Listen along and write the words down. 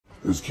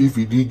Is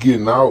Keefe D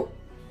getting out?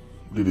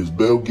 Did his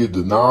bail get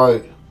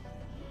denied?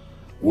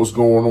 What's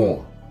going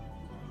on?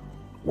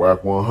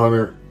 Wack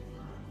 100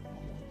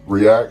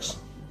 reacts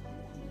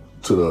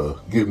to the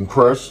getting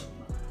pressed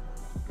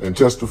and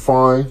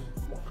testifying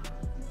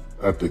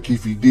at the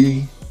Keefe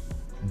D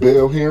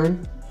bail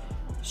hearing.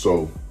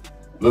 So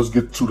let's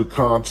get to the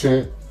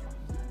content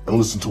and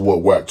listen to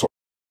what Wack talks.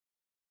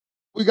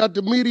 We got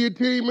the media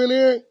team in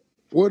here.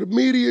 We're the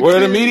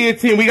media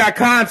team. We got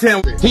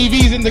content.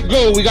 TV's in the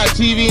go. We got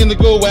TV in the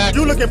go, Wack.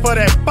 You looking for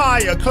that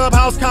fire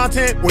Clubhouse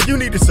content? Well, you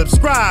need to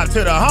subscribe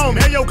to the home.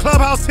 Hey, yo,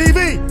 Clubhouse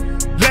TV.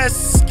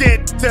 Let's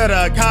get to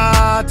the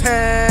content.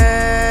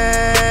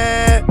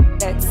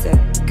 That's a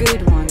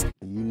good one.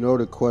 You know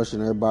the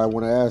question everybody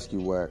want to ask you,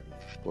 Wack.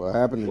 What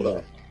happened to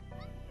that?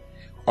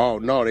 Oh,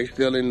 no, they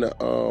still in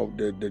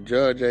the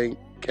judge ain't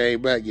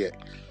came back yet.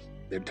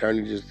 The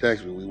attorney just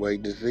texted me. We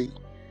waiting to see.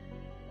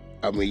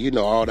 I mean, you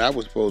know, all that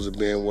was supposed to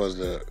be was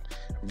to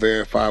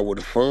verify where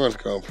the funds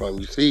come from.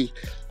 You see,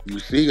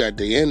 at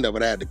the end of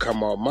it, I had to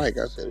come off mic.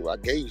 I said, well, I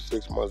gave you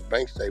 6 months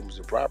bank statements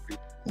of property.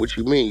 What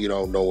you mean you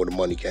don't know where the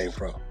money came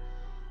from?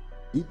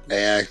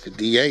 They asked the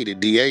DA. The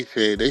DA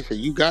said, they said,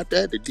 you got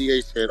that? The DA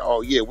said,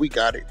 oh, yeah, we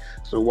got it.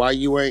 So why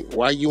you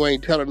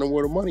ain't telling them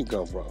where the money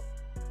come from?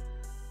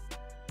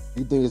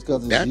 You think it's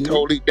because that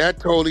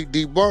totally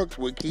debunks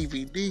what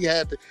Keefe D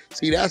had to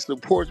see. That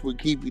supports what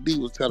Keefe D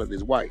was telling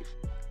his wife.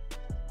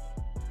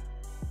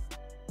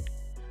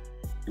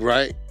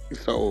 Right?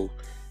 So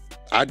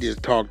I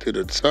just talked to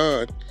the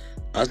son.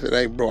 I said,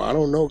 hey, bro, I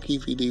don't know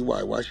Keefe D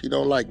wife. Why she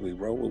don't like me,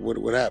 bro?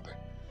 What happened?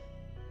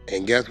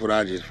 And guess what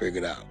I just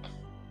figured out?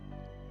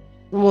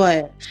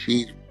 What?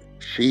 She's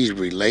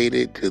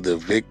related to the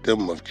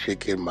victim of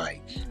Chicken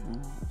Mike.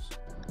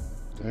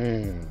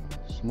 Damn.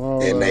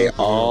 Small. And they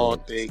all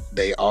think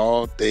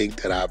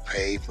that I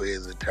paid for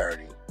his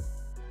attorney.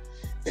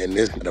 And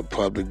this is a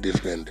public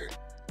defender.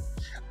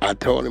 I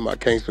told him I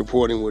can't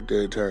support him with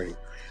the attorney.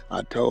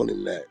 I told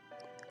him that.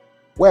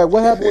 Wait,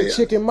 what happened with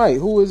Chicken Mike?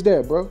 Who is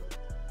that, bro?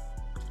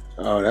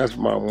 Oh, that's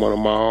one of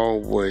my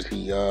own boys.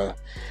 He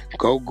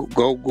go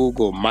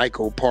Google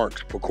Michael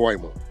Parks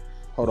Pacoima.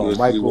 Hold on,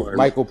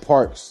 Michael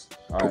Parks.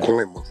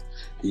 Pacoima. Right.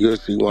 You'll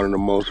see one of the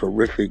most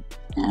horrific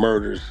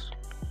murders.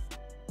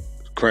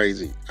 It's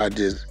crazy. I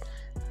guess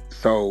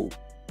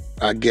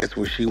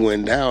when she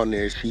went down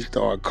there, she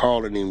started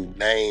calling him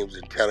names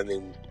and telling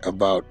him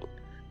about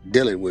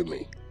dealing with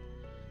me,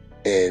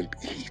 and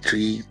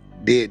he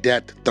did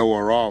that to throw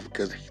her off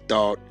because he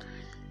thought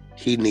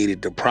he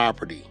needed the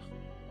property.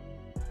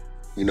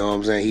 You know what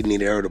I'm saying? He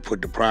needed her to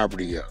put the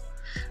property up.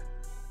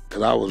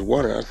 Because I was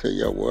wondering, I said,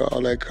 yo, where all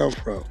that come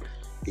from?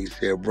 He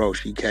said, bro,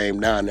 she came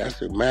down there. I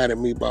said, mad at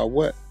me about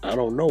what? I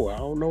don't know her. I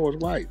don't know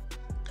his wife.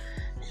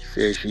 He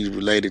said she's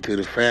related to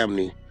the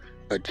family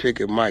of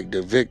Chicken Mike,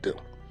 the victim.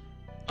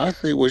 I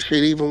said, well,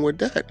 shit, even with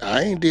that,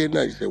 I ain't did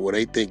nothing. He said, well,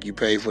 they think you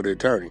paid for the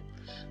attorney.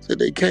 I said,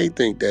 they can't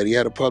think that. He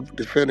had a public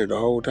defender the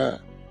whole time.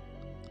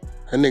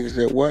 That nigga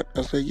said, what?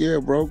 I said, yeah,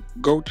 bro,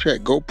 go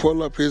check. Go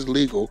pull up his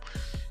legal,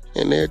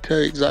 and they'll tell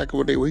you exactly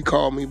what he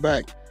called me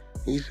back.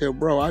 He said,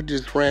 bro, I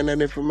just ran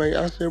that information.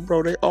 I said,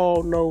 bro, they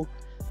all know,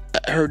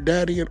 her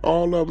daddy and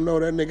all of them know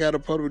that nigga had a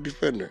public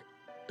defender.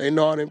 They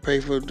know I didn't pay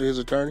for his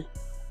attorney.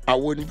 I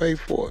wouldn't pay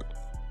for it.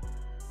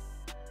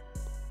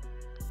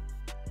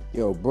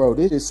 Yo, bro,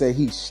 they just say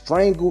he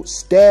strangled,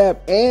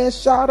 stabbed, and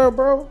shot her,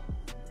 bro?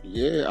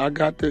 Yeah,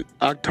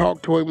 I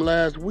talked to him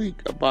last week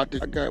about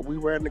this. We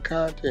ran the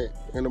content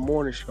in the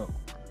morning show.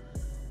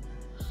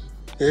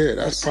 Yeah,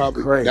 that's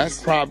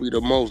probably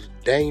the most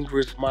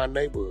dangerous in my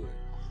neighborhood.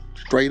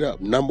 Straight up,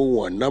 number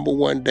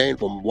one danger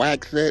from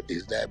Wack set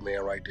is that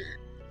man right there.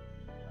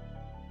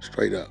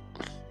 Straight up.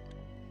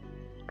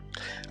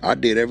 I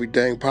did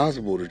everything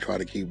possible to try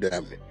to keep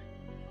that man.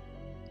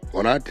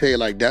 When I tell you,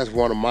 like, that's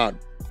one of my,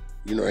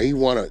 you know,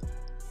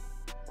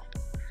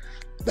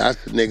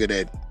 that's the nigga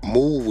that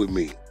moved with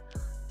me.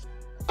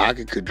 I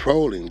could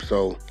control him.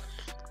 So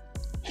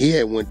he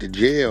had went to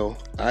jail.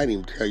 I didn't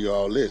even tell you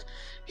all this.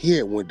 He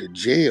had went to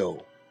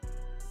jail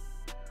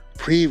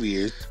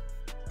previous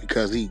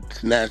because he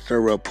snatched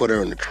her up, put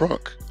her in the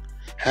trunk,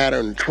 had her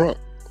in the trunk,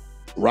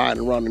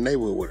 riding around the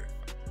neighborhood with her.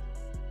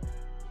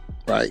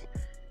 Right?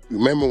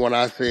 Remember when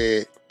I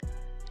said,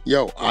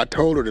 yo, I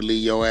told her to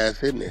leave your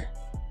ass in there.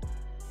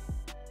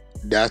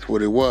 That's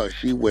what it was.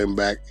 She went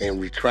back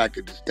and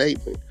retracted the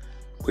statement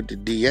with the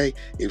DA.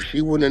 If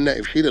she'd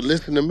have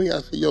listened to me, I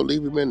said, yo,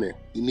 leave him in there.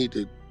 You need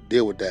to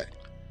deal with that.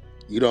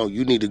 You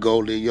need to go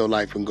live your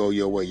life and go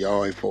your way.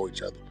 Y'all ain't for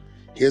each other.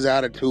 His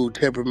attitude,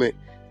 temperament,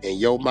 and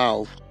your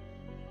mouth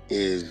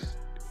is,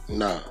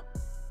 nah.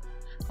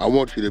 I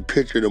want you to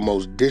picture the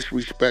most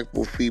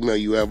disrespectful female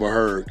you ever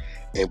heard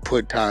and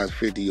put times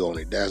 50 on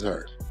it. That's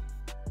her.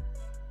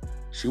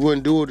 She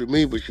wouldn't do it to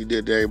me, but she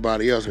did to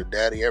everybody else, her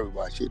daddy,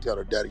 everybody. She'd tell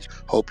her daddy,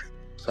 hope you.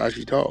 That's how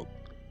she talked.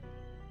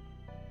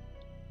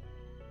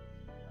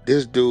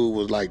 This dude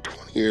was like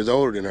 20 years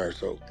older than her,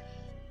 so,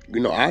 you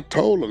know, I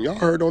told him, y'all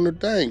heard on the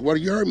thing. What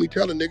you heard me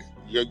tell a nigga?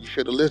 You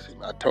should have listened.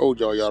 I told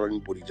y'all don't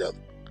need with each other.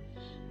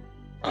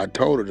 I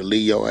told her to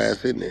leave your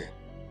ass in there.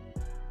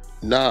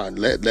 Nah,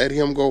 let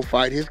him go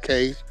fight his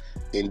case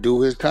and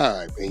do his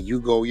time, and you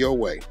go your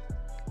way.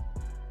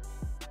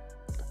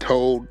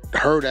 Told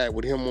her that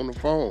with him on the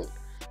phone.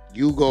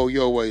 You go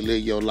your way,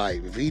 live your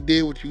life. If he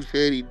did what you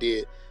said he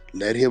did,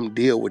 let him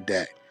deal with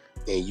that.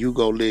 And you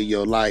go live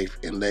your life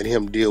and let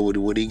him deal with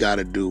what he got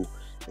to do.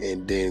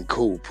 And then,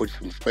 cool, put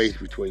some space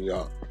between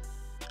y'all.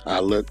 I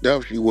looked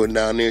up, she went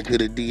down there to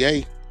the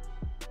DA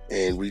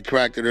and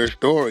retracted her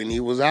story, and he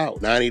was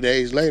out. 90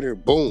 days later,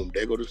 boom,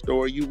 there go the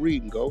story you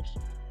reading, Ghost.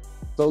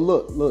 So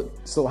look.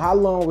 So how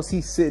long was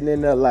he sitting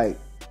in there like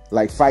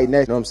fighting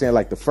that? You know what I'm saying?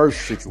 Like the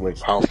first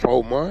situation. About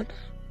 4 months.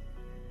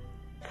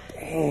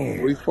 Damn.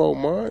 3-4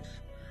 months.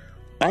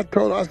 I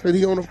told her, I said,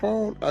 he on the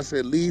phone. I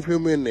said, leave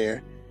him in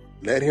there,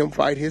 let him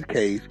fight his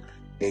case,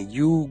 and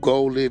you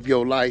go live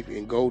your life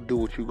and go do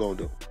what you gonna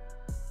do.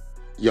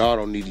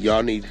 Y'all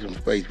need some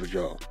space with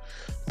y'all.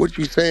 What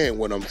you saying?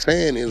 What I'm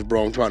saying is,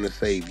 bro, I'm trying to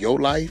save your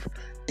life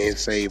and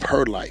save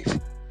her life.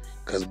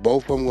 Because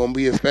both of them gonna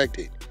be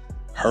affected.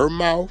 Her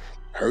mouth,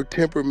 her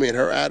temperament,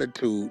 her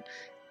attitude,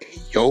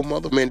 and your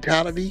mother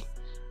mentality,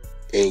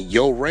 and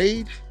your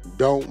rage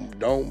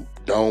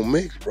don't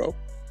mix, bro.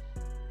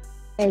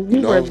 And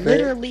you were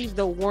literally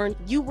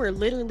you were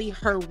literally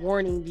her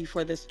warning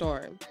before the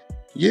storm.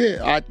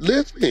 Yeah,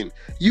 listen.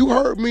 You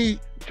heard me,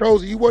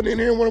 Chosen. You wasn't in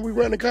here when we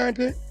ran the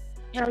content.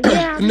 Hell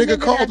yeah, I The nigga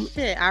remember called that me.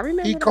 shit. I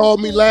remember He that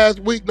called me shit. last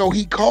week. No,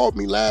 he called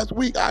me last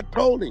week. I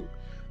told him.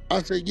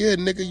 I said, yeah,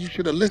 nigga, you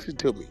should have listened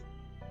to me.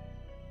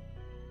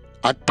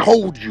 I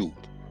told you.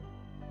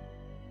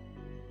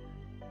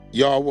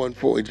 Y'all wasn't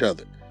for each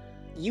other.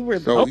 You were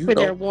So, both of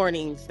their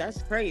warnings.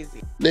 That's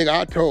crazy. nigga,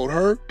 I told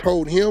her,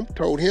 told him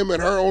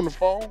and her on the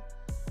phone.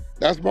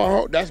 That's one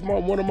of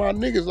my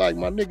niggas. Like,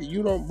 my nigga,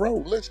 you don't, bro,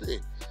 listen.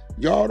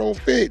 Y'all don't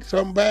fit.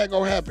 Something bad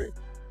gonna happen.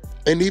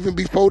 And even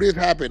before this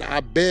happened,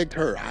 I begged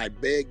her. I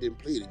begged and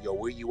pleaded, yo,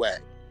 where you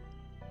at?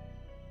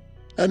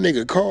 That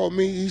nigga called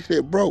me. He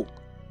said, bro,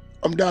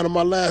 I'm down to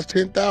my last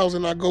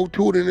 10,000. I go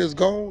to it and it's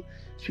gone.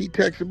 She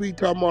texted me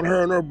talking about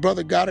her and her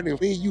brother got it and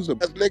he used a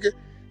best nigga.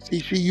 See,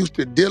 she used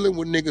to dealing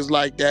with niggas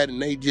like that and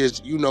they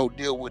just,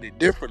 deal with it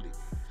differently.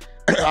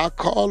 I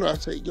called her. I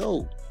said,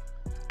 yo,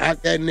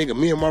 that nigga,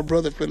 me and my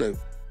brother finna,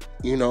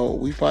 we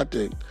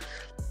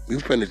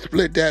finna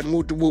split that and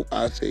whoop the whoop.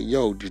 I said,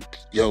 yo,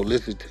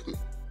 listen to me.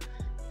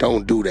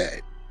 Don't do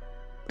that.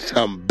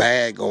 Something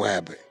bad gonna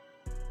happen.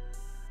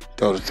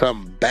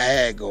 Something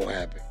bad gonna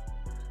happen.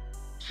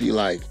 She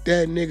like,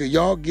 that nigga,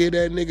 y'all give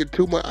that nigga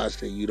too much. I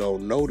said, you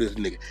don't know this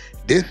nigga.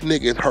 This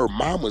nigga is her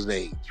mama's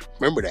age.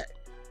 Remember that.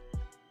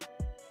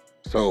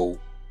 So,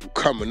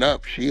 coming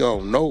up, she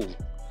don't know.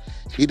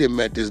 She done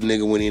met this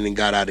nigga when he done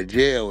got out of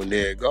jail, and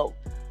there it go.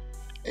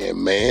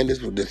 And man,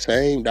 this was the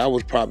same. That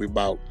was probably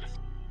about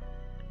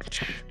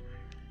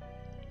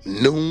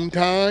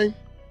noontime.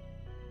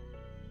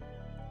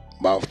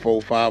 About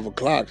 4, 5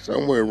 o'clock,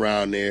 somewhere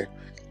around there.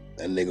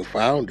 That nigga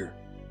found her.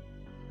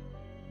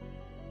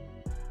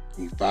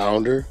 He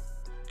found her.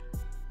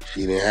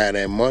 She didn't have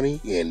that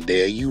money, and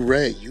there you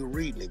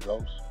reading it,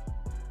 Ghost.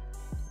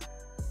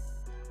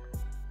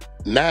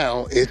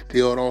 Now, it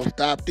still don't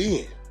stop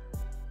then.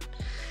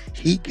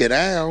 He get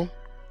down,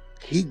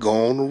 he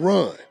go on the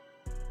run.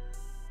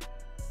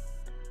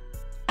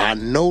 I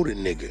know the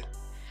nigga.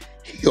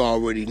 He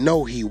already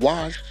know he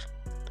washed,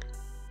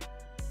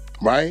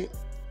 right?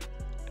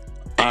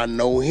 I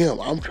know him.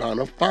 I'm trying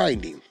to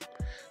find him.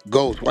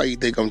 Ghost, why you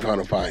think I'm trying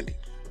to find him?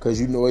 Cause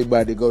you know he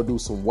about to go do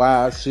some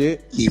wild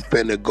shit. He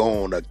finna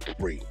go on a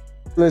spree.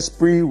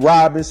 Spree,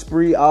 robbing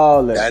spree,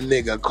 all that. That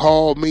nigga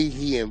called me,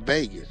 he in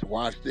Vegas.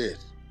 Watch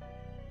this.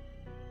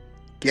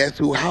 Guess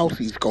who house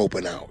he's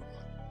scoping out?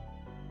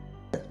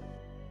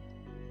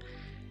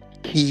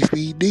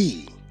 Keefe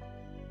D.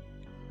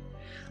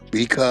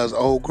 Because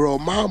old girl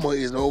mama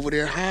is over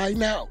there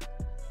hiding out.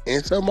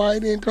 And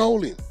somebody didn't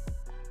told him.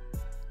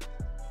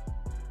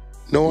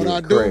 Know what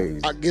I do? Crazy.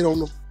 I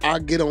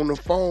get on the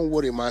phone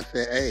with him. I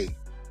said, hey,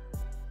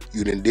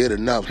 you done did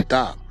enough.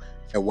 Stop.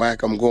 And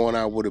Wack, I'm going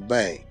out with a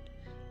bang.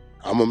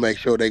 I'm gonna make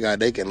sure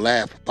they can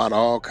laugh about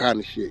all kind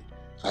of shit.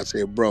 I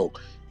said, bro,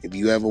 if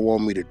you ever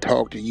want me to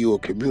talk to you or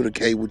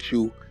communicate with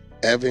you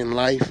ever in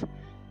life,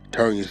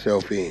 turn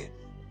yourself in.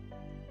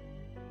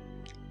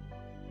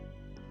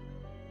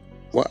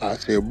 Well, I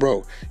said,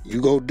 bro,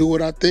 you go do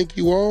what I think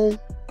you own.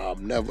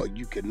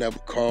 You can never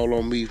call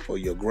on me for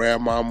your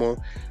grandmama.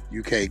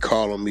 You can't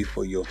call on me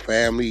for your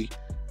family.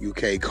 You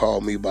can't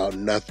call me about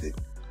nothing.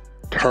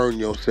 Turn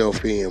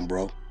yourself in,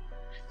 bro.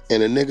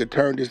 And the nigga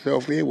turned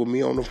himself in with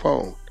me on the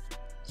phone.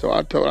 So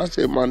I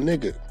said, my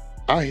nigga,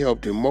 I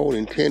helped him more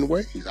than 10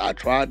 ways. I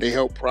tried to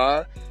help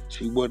prior.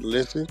 She wouldn't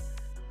listen.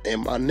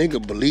 And my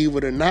nigga, believe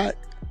it or not,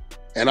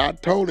 and I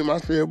told him, I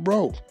said,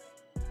 bro,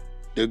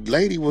 the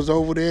lady was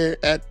over there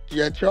at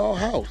y'all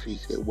house. He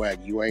said, Wack,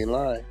 you ain't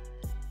lying.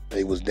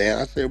 He was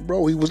down. I said,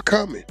 bro, he was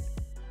coming.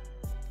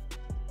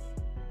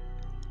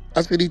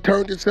 I said, he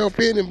turned himself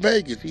in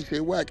Vegas. He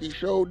said, Wack, he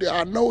showed that.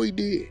 I know he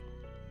did.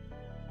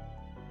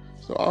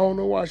 So I don't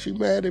know why she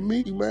mad at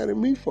me. She mad at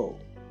me for.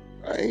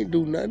 I ain't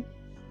do nothing.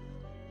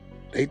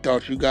 They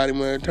thought you got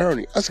him an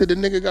attorney. I said, the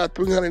nigga got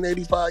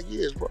 385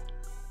 years, bro.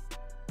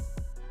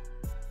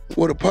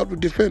 With a public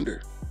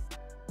defender.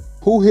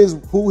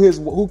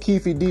 Who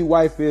Keefe D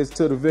wife is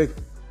to the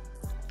victim?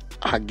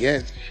 I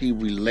guess she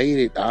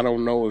related. I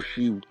don't know if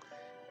she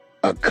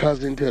a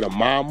cousin to the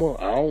mama.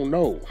 I don't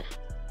know.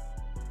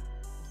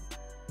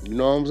 You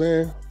know what I'm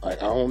saying? Like,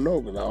 I don't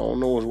know, because I don't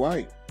know his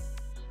wife.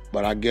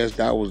 But I guess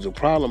that was the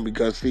problem,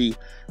 because, see,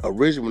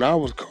 originally when I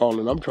was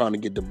calling, I'm trying to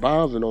get the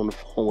bondsman on the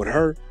phone with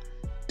her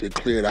to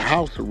clear the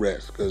house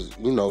arrest, because,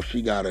 you know,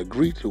 she got to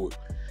agree to it.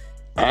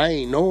 I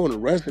ain't knowing the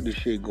rest of the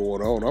shit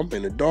going on. I'm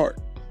in the dark.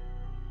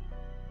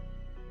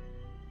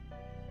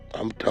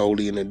 I'm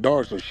totally in the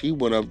dark. So she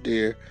went up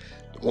there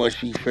once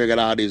she figured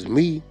out it's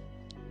me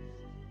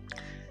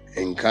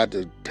and got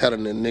to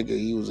telling the nigga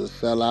he was a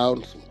sellout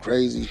and some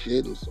crazy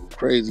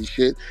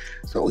shit.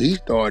 So he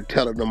started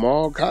telling them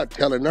all,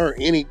 telling her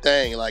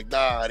anything. Like,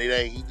 nah, it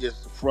ain't. He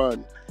just a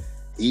front.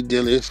 He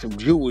dealing with some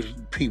Jewish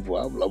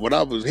people. When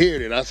I was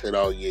hearing it, I said,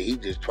 oh yeah, he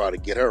just trying to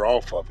get her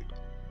off of it.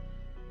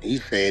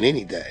 He's saying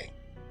anything.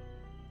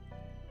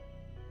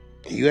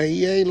 He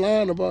ain't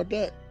lying about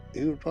that.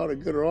 He was trying to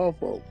get her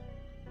off of it.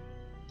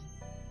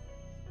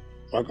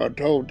 Like I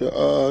told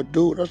the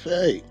dude, I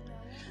said,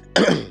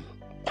 hey,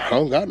 I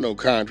don't got no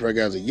contract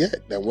as of yet.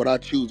 Now, what I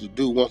choose to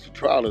do once the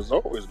trial is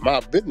over is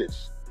my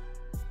business.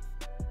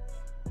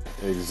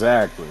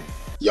 Exactly.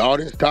 Y'all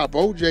didn't stop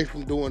OJ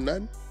from doing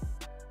nothing.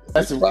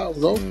 That's trial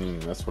was over.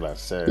 That's what I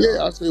said.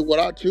 Yeah, I said what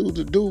I choose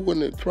to do when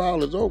the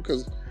trial is over,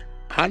 because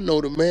I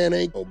know the man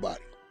ain't nobody.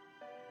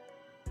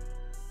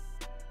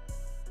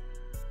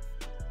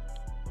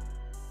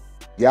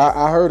 Yeah,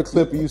 I heard a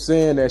clip of you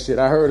saying that shit.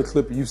 I heard a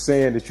clip of you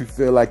saying that you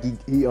feel like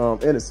he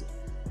innocent.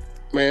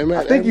 Man,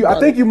 I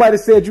think you might have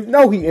said you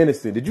know he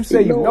innocent. Did you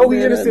say you know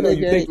he innocent, or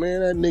you think?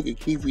 Man, that nigga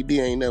Keefe D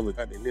ain't never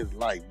got in his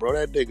life, bro.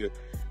 That nigga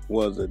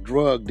was a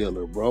drug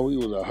dealer, bro. He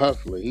was a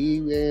hustler. He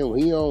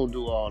don't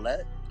do all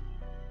that.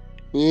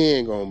 He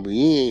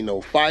ain't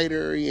no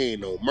fighter. He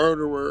ain't no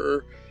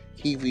murderer.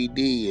 Keefe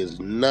D is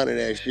none of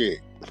that shit.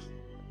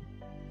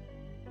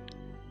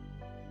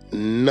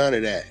 None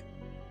of that.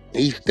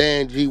 He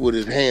stand G with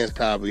his hands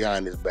tied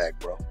behind his back,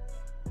 bro.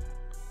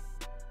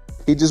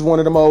 He just one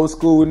of them old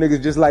school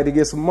niggas just like to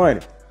get some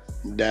money.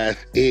 That's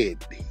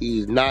it.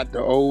 He's not the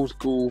old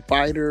school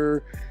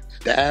fighter,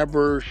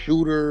 stabber,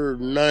 shooter,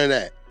 none of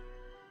that.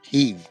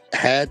 He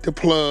had the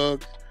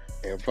plug,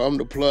 and from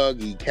the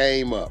plug, he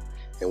came up.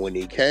 And when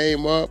he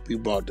came up, he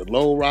brought the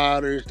low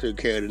riders, took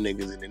care of the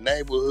niggas in the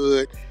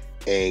neighborhood,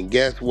 and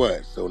guess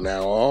what? So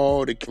now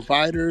all the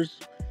fighters,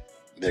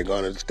 they're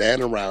going to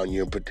stand around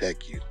you and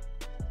protect you.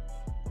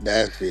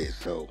 That's it.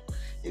 So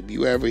if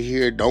you ever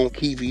hear don't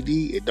Keefe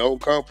D, it don't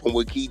come from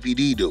what Keefe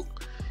D do.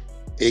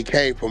 It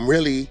came from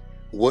really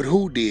what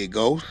who did,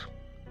 Ghost?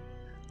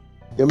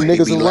 Them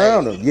niggas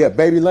around him. Yeah,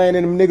 Baby Lane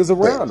and them niggas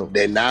around him.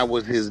 Then I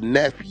was his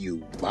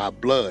nephew by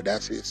blood.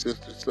 That's his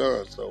sister's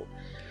son. So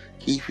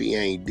Keefe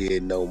ain't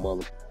did no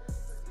motherfucker.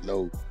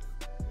 No.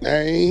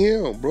 That ain't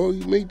him, bro.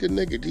 You meet the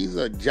nigga. He's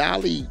a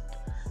jolly,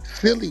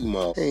 silly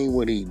motherfucker. Ain't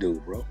what he do,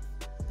 bro.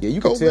 Yeah,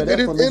 you can tell that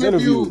from his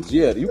interviews.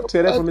 Yeah, you can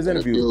tell that from his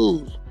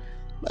interviews.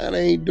 That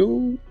ain't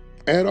dude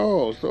at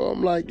all. So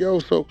I'm like, yo,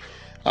 so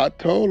I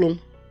told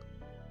him,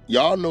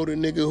 y'all know the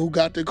nigga who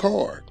got the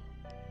card.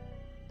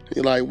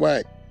 He like,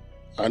 Wack,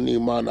 I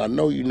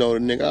know you know the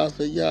nigga. I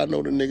said, yeah, I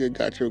know the nigga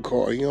got your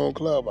card. He on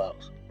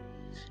Clubhouse.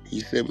 He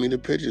sent me the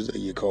pictures of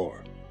your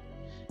card.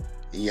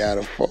 He had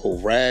a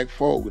rag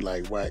fold. We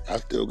like, Wack, I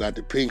still got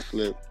the pink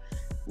slip.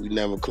 We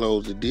never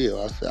closed the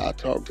deal. I said, I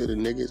talked to the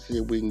nigga, see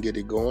if we can get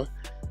it going.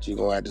 She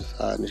gonna have to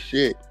sign the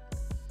shit.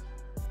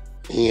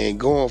 He ain't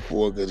going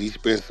for it because he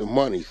spent some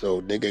money.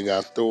 So nigga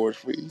got storage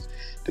fees.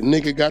 The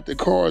nigga got the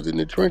cars in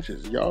the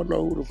trenches. Y'all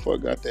know who the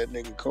fuck got that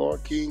nigga car?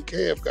 King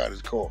Kev got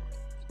his car.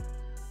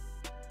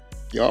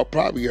 Y'all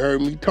probably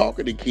heard me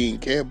talking to King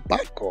Kev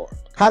bike car.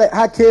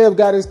 How Kev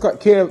got his car?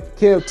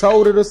 Kev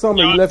told it or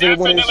something? He left it at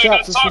one of his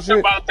shops or some shit?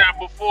 About that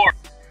before.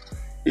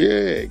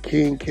 Yeah,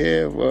 King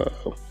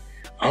Kev.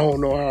 I don't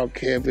know how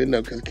Kev ended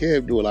up, because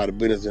Kev do a lot of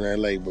business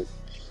in LA, but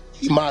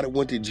he might have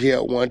went to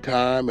jail one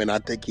time, and I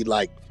think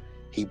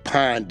he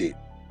pawned it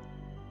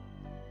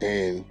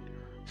and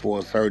for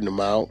a certain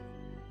amount,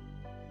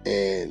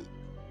 and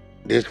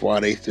that's why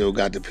they still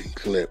got the pink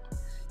slip.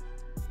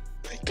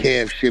 And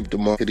Kev shipped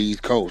them up to the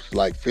East Coast,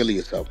 like Philly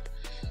or something.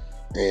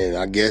 And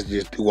I guess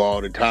just through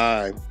all the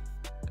time,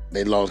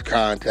 they lost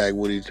contact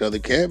with each other.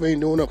 Kev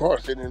ain't doing a car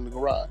sitting in the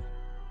garage.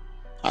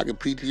 I can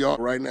PTR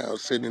right now,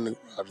 sitting in the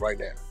garage right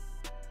now.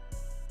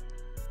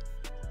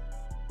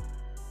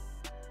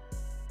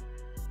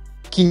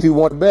 Keefe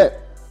want back.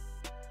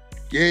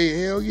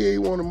 Yeah, hell yeah, he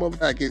want him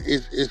back.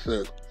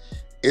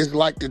 It's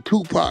like the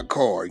Tupac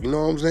card, you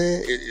know what I'm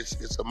saying?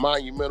 It's a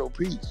monumental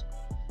piece.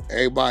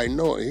 Everybody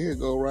know it. Here it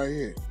go right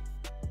here.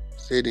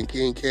 Sitting in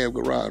King Kev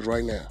garage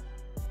right now.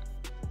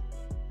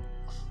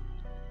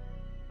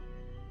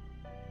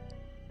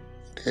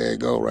 There it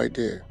go right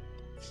there.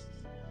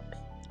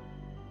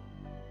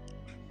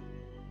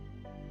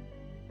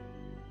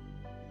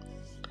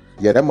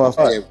 Yeah, that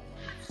motherfucker.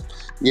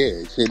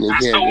 Yeah, sitting in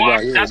That's the Kansas one.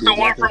 right here. That's the Did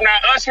one nothing. from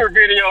that Usher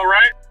video,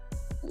 right?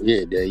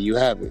 Yeah, there you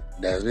have it.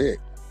 That's it.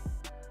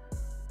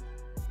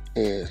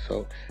 Yeah,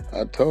 so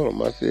I told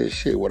him, I said,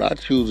 shit, what I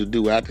choose to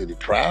do after the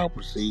trial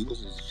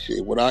proceedings is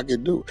shit, what I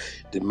can do.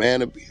 The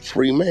man to be a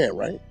free man,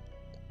 right?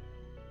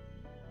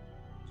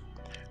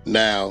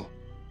 Now,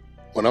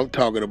 when I'm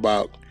talking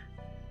about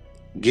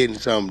getting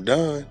something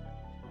done,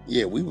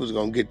 yeah, we was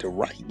gonna get to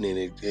writing in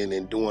it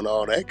and doing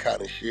all that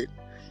kind of shit,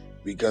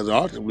 because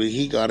ultimately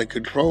he gotta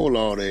control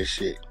all that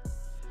shit.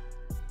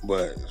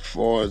 But as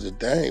far as the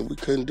thing, we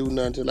couldn't do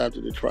nothing until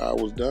after the trial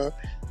was done.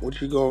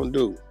 What you gonna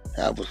do?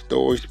 Have a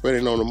story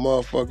spinning on the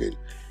motherfucking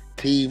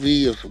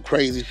TV of some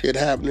crazy shit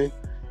happening,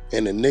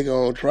 and the nigga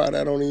on trial?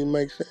 That don't even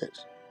make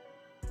sense.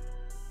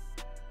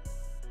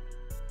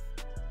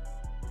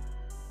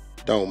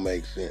 Don't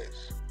make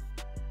sense.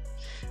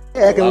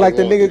 Acting like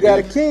the nigga got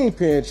a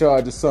kingpin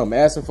charge or something,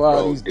 asking for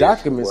all these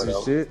documents and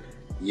shit.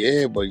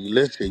 Yeah, but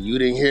listen, you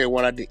didn't hear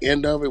one at the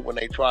end of it when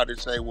they tried to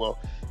say, well,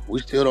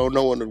 we still don't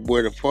know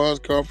where the funds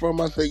come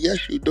from. I said,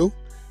 yes, you do.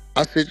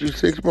 I sent you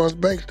 6 months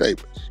bank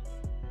statements.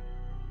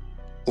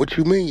 What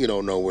you mean you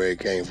don't know where it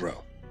came from?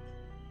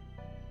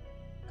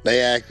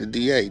 They asked the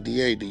DA,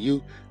 do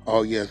you?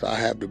 Oh, yes, I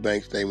have the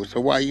bank statements.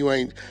 So why you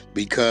ain't?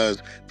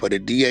 Because for the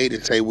DA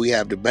to say we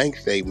have the bank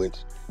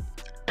statements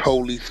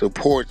totally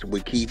supports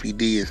what Keefe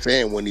D is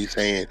saying when he's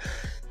saying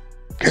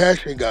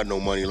Cash ain't got no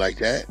money like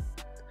that,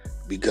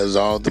 because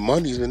all the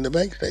money's in the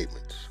bank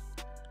statements.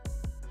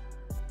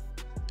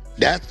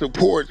 That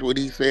supports what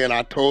he's saying.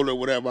 I told her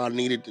whatever I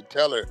needed to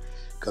tell her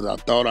because I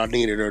thought I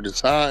needed her to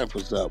sign for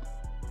something.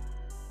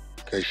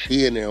 Because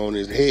she in there on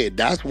his head.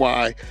 That's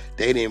why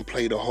they didn't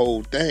play the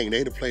whole thing.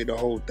 They'd have played the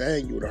whole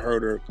thing. You would have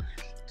heard her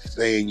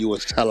saying you a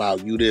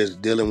sellout, you this,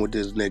 dealing with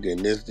this nigga,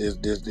 and this,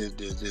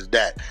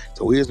 that.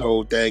 So his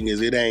whole thing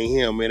is, it ain't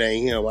him,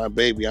 my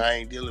baby, I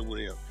ain't dealing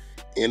with him.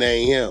 It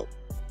ain't him.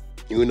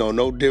 You know,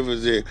 no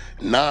difference there.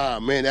 Nah,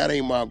 man, that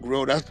ain't my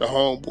girl. That's the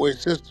homeboy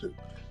sister.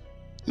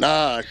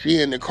 Nah,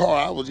 she in the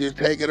car. I was just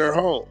taking her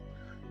home.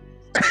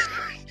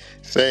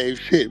 Same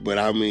shit, but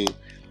I mean,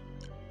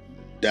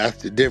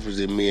 that's the difference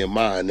in me and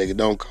mine, nigga.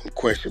 Don't come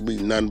question me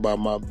nothing about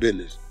my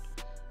business.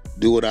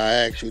 Do what I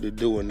ask you to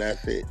do, and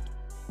that's it.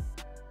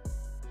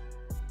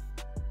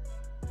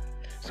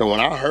 So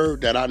when I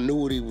heard that, I knew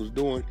what he was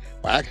doing.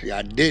 Well, actually,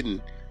 I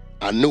didn't.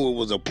 I knew it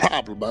was a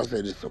problem. I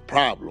said, it's a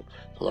problem.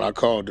 So when I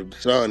called the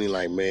son, he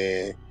like,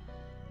 man,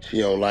 she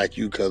don't like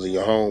you because of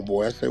your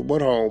homeboy. I said,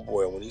 what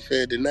homeboy? When he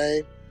said the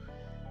name,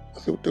 I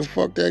said, what the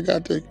fuck that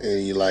got to? And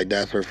he like,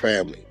 that's her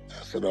family.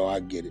 I said, oh, I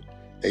get it.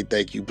 They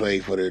think you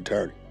played for the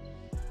attorney.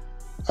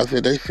 I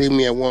said, they see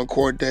me at one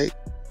court date?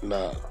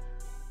 Nah.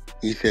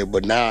 He said,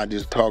 but now I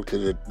just talked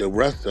to the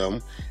rest of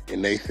them,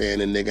 and they saying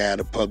the nigga had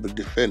a public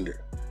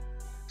defender.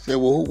 I said,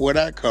 well, where'd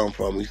that come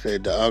from? He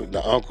said,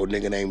 the uncle,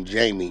 nigga named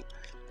Jamie,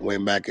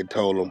 went back and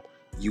told him,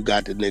 you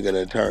got the nigga an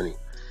attorney.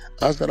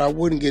 I said, I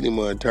wouldn't get him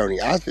an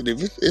attorney. I said,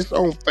 if it's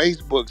on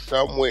Facebook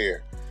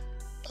somewhere,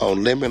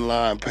 on Lemon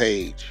Line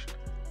page,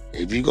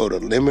 if you go to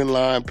Lemon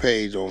Line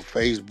page on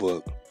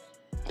Facebook,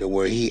 to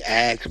where he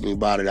asked me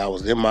about it, I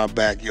was in my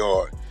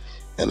backyard.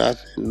 And I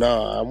said,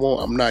 nah, I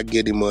won't. I'm not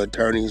getting him an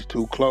attorney. It's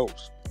too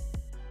close.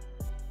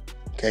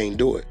 Can't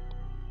do it.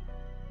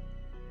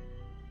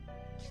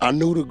 I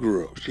knew the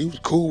girl. She was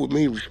cool with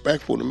me,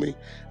 respectful to me.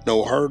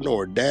 No her, no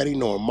her daddy,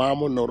 no her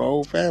mama, no the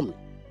whole family.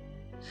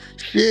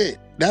 Shit,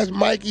 that's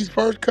Mikey's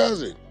first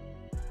cousin.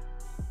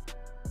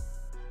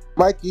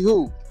 Mikey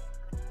who?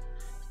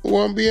 Who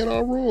wanna be in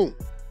our room.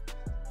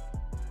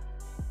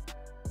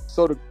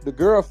 So the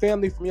girl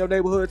family from your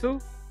neighborhood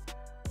too?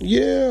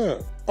 Yeah,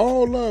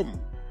 all of them.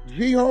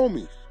 G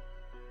homies.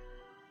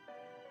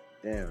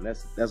 Damn,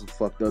 that's a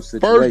fucked up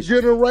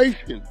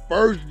situation.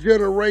 First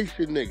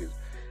generation niggas.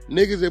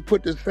 Niggas that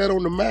put the set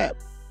on the map.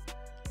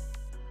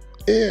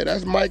 Yeah,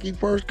 that's Mikey's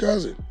first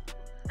cousin.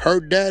 Her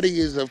daddy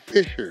is a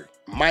fisher.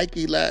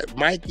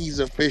 Mikey's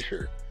a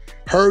fisher.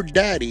 Her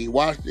daddy,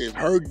 watch this,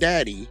 her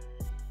daddy,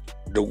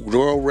 the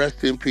world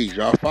rest in peace.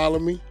 Y'all follow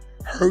me?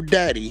 Her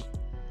daddy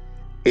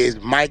is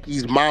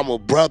Mikey's mama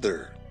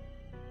brother.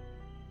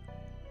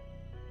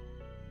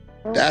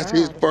 Oh, that's wow.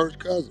 his first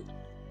cousin.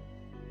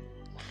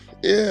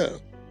 Yeah.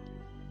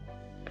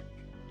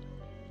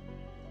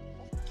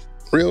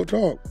 Real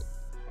talk.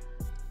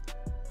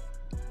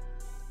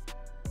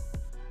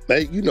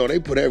 They, you know, they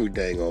put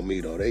everything on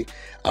me though.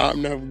 I'll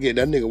never forget,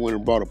 that nigga went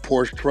and bought a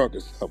Porsche truck or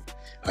something.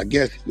 I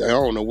guess, I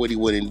don't know what he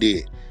went and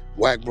did.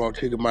 Wack brought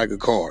Chicken Mike a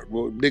car.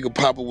 Well, nigga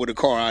Papa with a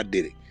car, I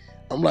did it.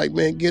 I'm like,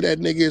 man, get that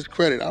nigga his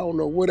credit. I don't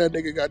know where that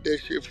nigga got that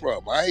shit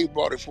from. I ain't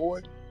bought it for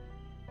him.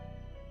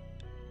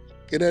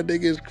 Get that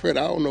nigga his credit.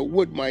 I don't know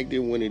what Mike did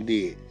when it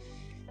did.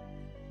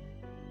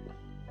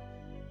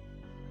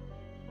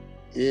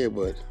 Yeah,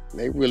 but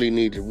they really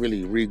need to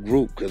really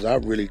regroup, because I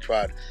really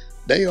tried.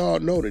 They all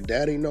know, the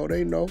daddy know,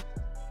 they know.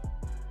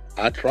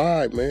 I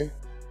tried, man.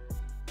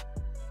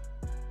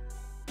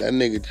 That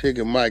nigga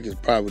Chicken Mike is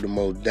probably the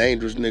most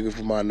dangerous nigga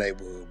from my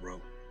neighborhood,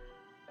 bro.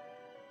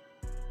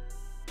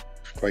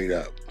 Straight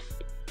up.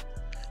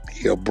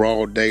 He a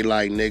broad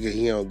daylight nigga.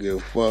 He don't give a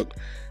fuck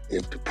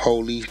if the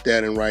police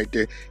standing right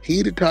there.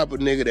 He the type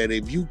of nigga that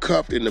if you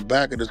cuffed in the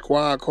back of the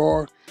squad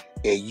car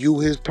and you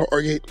his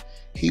target,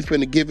 he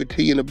finna give it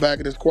to you in the back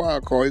of the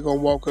squad car. He gonna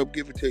walk up,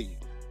 give it to you.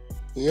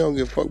 He don't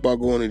give a fuck about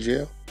going to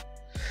jail.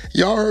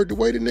 Y'all heard the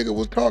way the nigga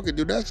was talking,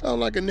 dude. That sound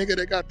like a nigga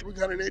that got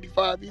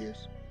 385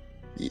 years.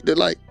 They're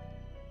like,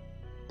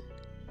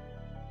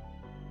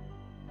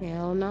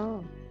 hell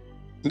no.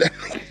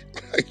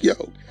 like, yo.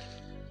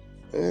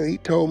 Man, he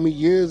told me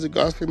years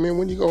ago, I said, man,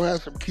 when you gonna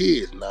have some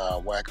kids? Nah,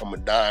 Wack, I'm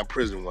gonna die in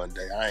prison one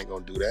day. I ain't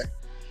gonna do that.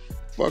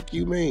 Fuck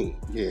you mean?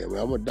 Yeah,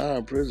 man, I'm gonna die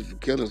in prison for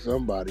killing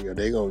somebody, or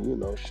they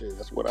gonna, shit,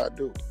 that's what I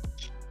do.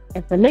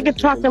 If a nigga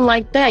talking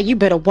like that, you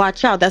better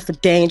watch out. That's a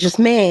dangerous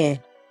man.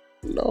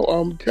 No,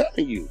 I'm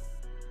telling you.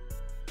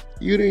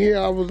 You didn't hear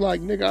I was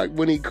like, nigga,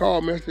 when he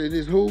called me, I said,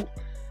 this who?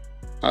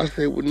 I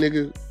said, well,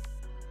 nigga,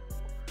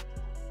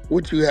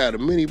 what you had, a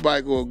mini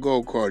bike or a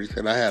go-kart? He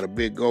said, I had a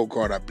big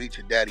go-kart. I beat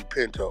your daddy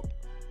Pinto.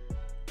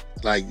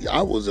 Like,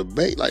 I was a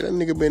bait. Like, that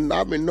nigga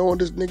I've been knowing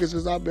this nigga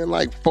since I've been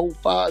like 4,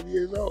 5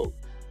 years old.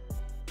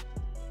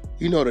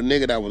 You know, the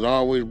nigga that was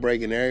always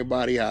breaking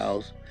everybody's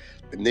house,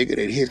 the nigga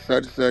that hit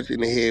such and such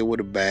in the head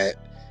with a bat,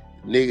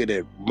 the nigga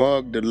that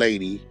mugged the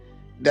lady,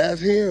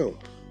 that's him.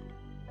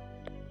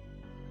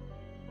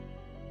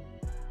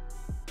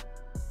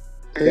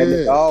 That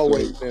nigga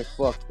always been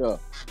fucked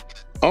up.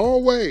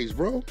 Always,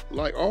 bro.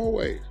 Like,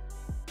 always.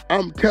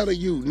 I'm telling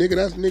you, nigga,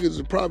 that nigga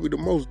is probably the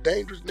most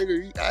dangerous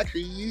nigga he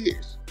actually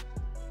is.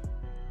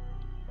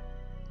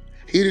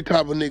 He the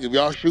type of nigga, if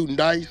y'all shooting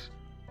dice,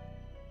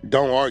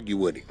 don't argue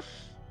with him.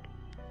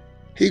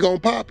 He gonna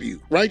pop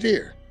you right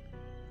there.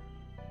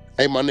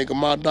 Hey, my nigga,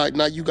 my dice.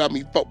 Now you got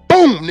me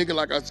boom, nigga,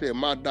 like I said,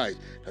 my dice.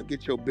 Now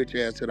get your bitch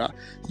ass to that.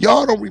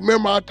 Y'all don't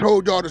remember I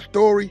told y'all the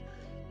story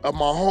of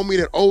my homie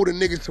that owed a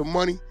nigga some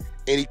money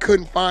and he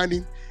couldn't find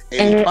him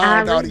and he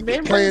found out he was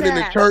playing in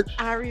the church?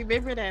 I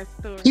remember that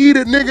story. He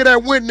the nigga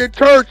that went in the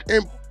church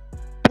and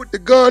put the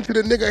gun to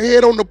the nigga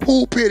head on the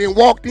pulpit and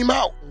walked him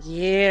out.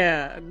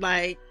 Yeah,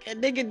 like a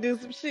nigga do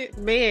some shit,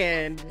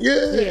 man.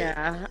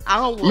 Yeah. I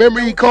don't want remember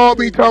he called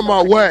me talking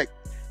about Wack.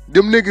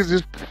 Them niggas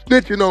is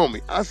snitching on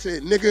me. I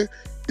said, nigga,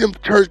 them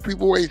church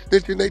people ain't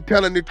snitching. They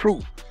telling the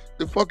truth.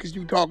 The fuck is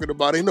you talking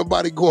about? Ain't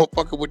nobody going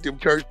fucking with them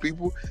church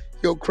people.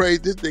 Yo, crazy.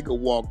 This nigga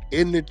walked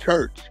in the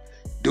church.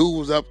 Dude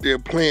was up there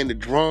playing the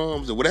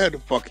drums or whatever the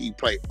fuck he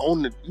played.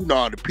 You know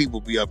how the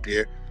people be up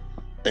there.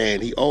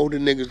 And he owed the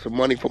nigga some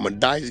money from a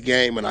dice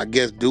game, and I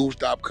guess dude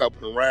stopped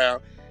coming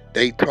around.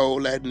 They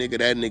told that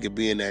nigga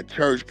be in that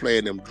church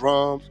playing them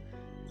drums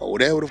or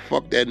whatever the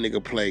fuck that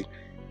nigga play.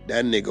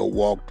 That nigga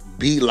walked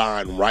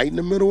beeline right in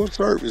the middle of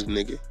service,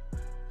 nigga.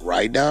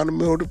 Right down the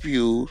middle of the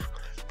pews,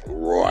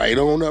 right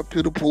on up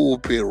to the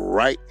pulpit,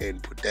 right,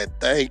 and put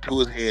that thing to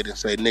his head and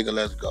say, nigga,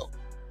 let's go.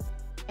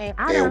 And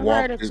I done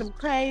heard of some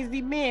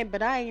crazy men,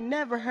 but I ain't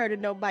never heard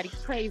of nobody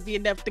crazy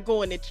enough to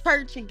go in the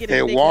church and get a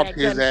nigga and walk at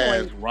his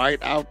ass gunpoint.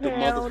 right out the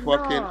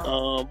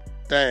motherfucking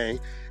thing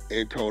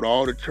and told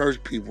all the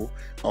church people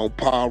on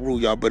power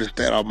rule, y'all better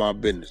stay out of my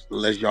business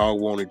unless y'all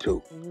wanted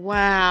to.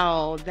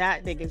 Wow,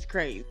 that nigga's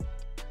crazy.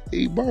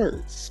 He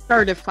burned.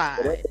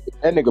 Certified.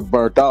 That nigga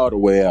burnt all the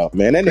way out,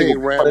 man. That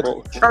nigga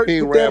Rambo.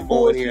 He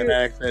Rambo in here and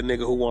asked that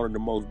nigga who wanted the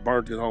most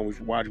burnt his homies.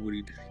 Watch what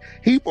he did.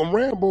 He from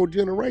Rambo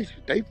generation.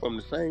 They from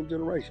the same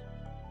generation.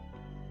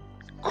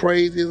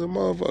 Crazy as a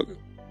motherfucker.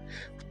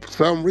 For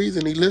some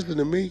reason he listened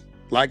to me.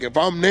 Like if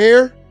I'm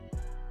there,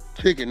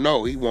 chicken,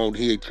 no, he won't.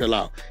 He'll chill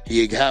out.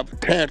 He'll have a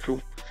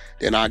tantrum.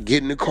 Then I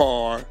get in the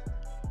car,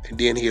 and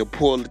then he'll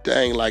pull the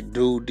thing like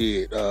dude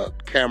did,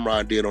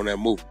 Cameron did on that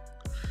movie.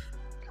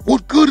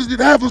 What good is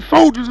it having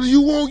soldiers if you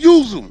won't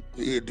use them?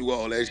 He'll do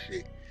all that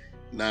shit.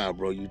 Nah,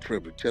 bro, you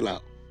tripping. Chill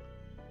out.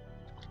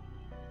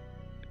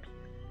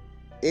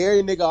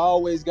 Every nigga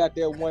always got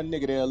that one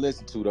nigga they'll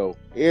listen to, though.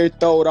 Every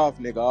throwed off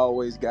nigga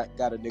always got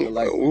a nigga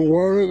like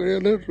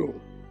that.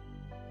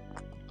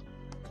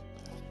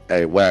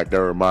 Hey, Wack,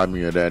 that remind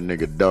me of that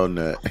nigga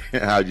Donut.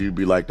 How'd you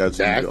be like that?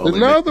 That's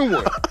another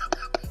one.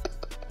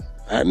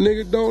 That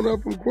nigga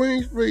Donut from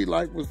Queen Street,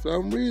 like for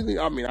some reason,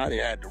 I mean, I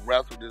didn't have to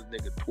wrestle this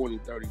nigga 20,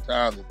 30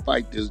 times and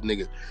fight this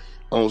nigga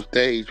on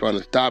stage trying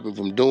to stop him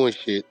from doing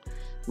shit.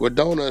 What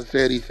Donut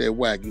said, he said,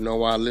 Wack, you know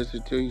why I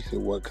listened to you? He said,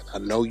 well, cause I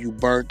know you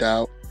burnt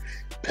out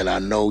and I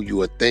know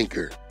you a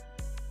thinker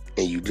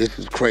and you just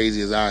as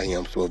crazy as I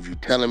am. So if you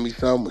telling me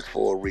something, it's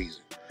for a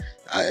reason.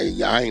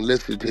 I ain't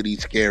listening to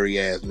these scary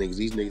ass niggas.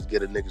 These niggas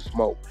get a nigga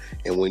smoke.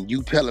 And when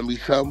you telling me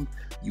something,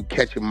 you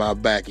catching my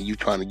back and you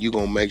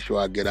gonna make sure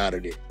I get out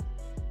of there.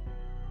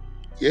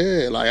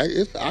 Yeah, like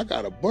I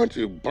got a bunch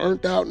of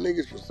burnt out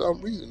niggas for some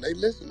reason. They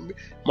listen to me.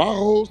 My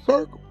whole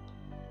circle.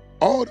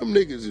 All them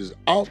niggas is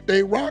off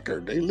they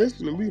rocker. They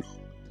listen to me.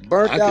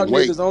 Burnt out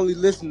niggas only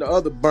listen to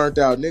other burnt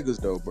out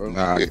niggas though, bro.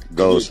 Nah,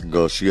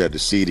 Ghost. You had to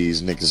see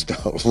these niggas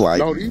though. Like,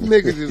 no, these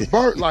niggas is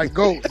burnt like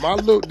Ghost.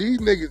 These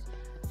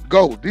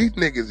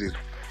niggas is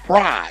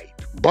fried.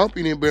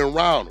 Bumpy done been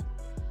around them.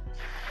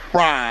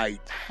 Fried,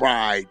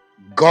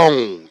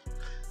 gone.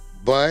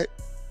 But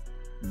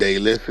they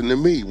listen to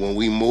me. When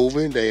we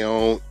moving, they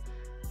don't,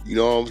 you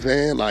know what I'm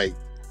saying? Like,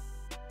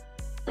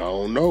 I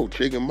don't know,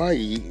 Chicken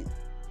Mikey,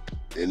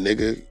 and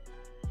nigga,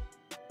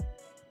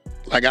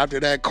 like after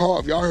that call,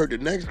 if y'all heard the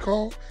next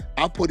call,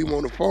 I put him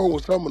on the phone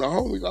with some of the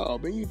homies. Oh,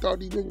 man, you thought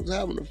these niggas was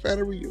having a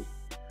federal reunion?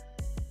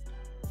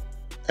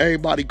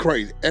 Everybody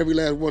crazy. Every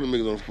last one of them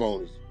niggas on the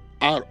phone is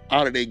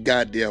out of their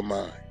goddamn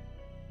mind.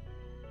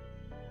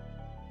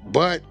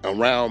 But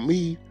around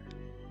me,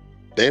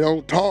 they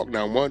don't talk.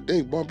 Now, one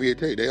thing, Bumpy will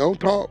tell you, they don't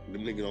talk.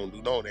 Them niggas don't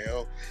do no,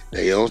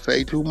 they don't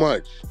say too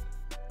much.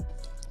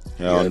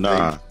 Hell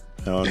nah.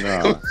 Hell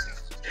nah.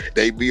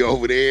 They be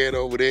over there and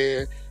over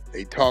there.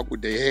 They talk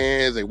with their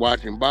hands. They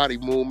watching body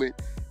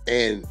movement.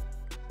 And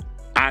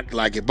act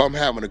like if I'm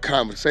having a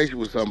conversation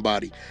with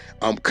somebody,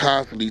 I'm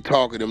constantly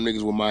talking to them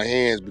niggas with my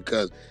hands,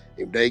 because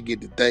if they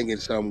get to thinking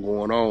something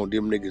going on,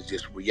 them niggas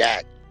just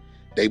react.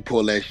 They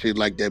pull that shit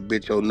like that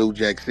bitch on New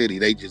Jack City.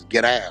 They just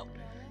get out.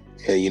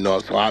 And, you know,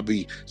 so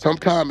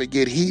sometimes it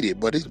get heated,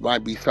 but it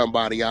might be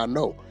somebody I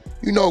know.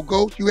 You know,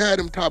 Ghost, you had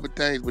them type of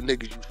things with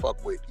niggas you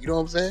fuck with. You know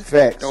what I'm saying?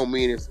 Facts. Don't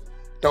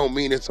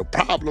mean it's a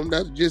problem.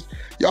 That's just,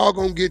 y'all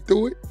gonna get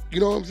through it. You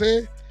know what I'm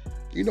saying?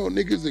 You know,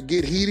 niggas will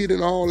get heated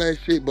and all that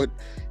shit, but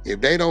if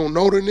they don't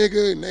know the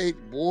nigga and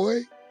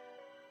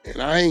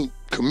and I ain't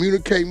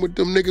communicating with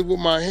them niggas with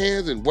my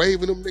hands and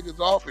waving them niggas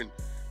off, and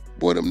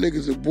boy, them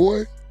niggas are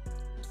boy.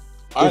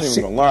 I ain't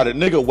even gonna lie, the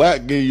nigga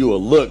Wack give you a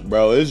look,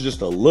 bro. It's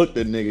just a look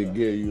the nigga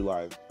give you,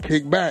 like,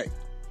 kick back.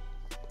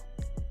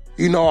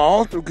 You know, I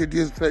also could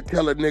just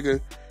tell a nigga,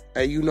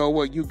 hey, you know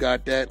what, you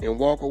got that, and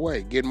walk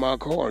away. Get in my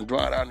car and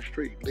drive down the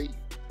street, leave.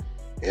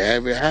 And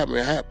have it happen,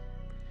 it happen.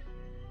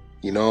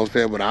 You know what I'm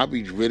saying? But I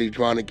be really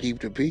trying to keep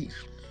the peace.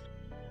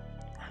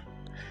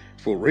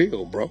 For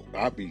real, bro.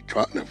 I be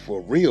trying to,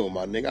 for real,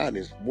 my nigga. I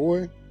just,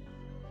 boy,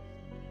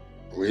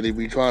 really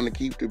be trying to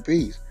keep the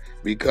peace.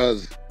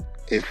 Because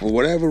if for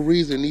whatever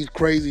reason these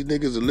crazy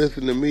niggas are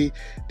listening to me,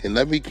 then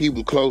let me keep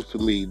them close to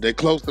me. The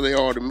closer they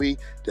are to me,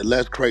 the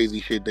less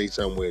crazy shit they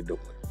somewhere doing.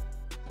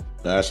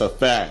 That's a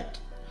fact.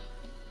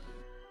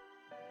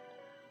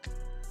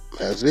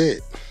 That's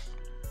it.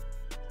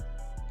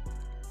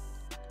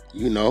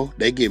 You know,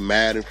 they get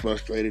mad and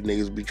frustrated.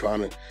 Niggas be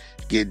trying to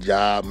get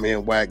job,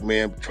 man, Wack,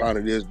 man, trying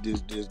to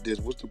this.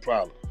 What's the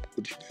problem?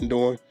 What you been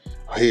doing?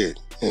 Here,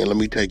 and let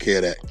me take care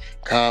of that.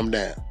 Calm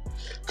down.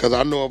 Because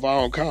I know if I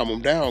don't calm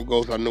them down,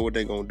 Ghost, I know what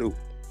they going to do.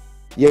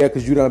 Yeah,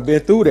 because you done been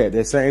through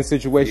that same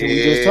situation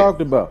we just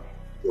talked about.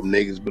 Them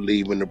niggas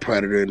believe in the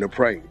predator and the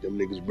prey. Them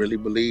niggas really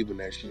believe in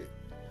that shit.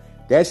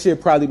 That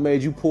shit probably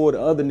made you pull the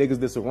other niggas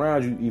that's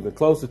around you even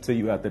closer to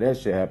you after that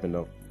shit happened,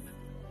 though.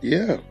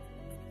 Yeah.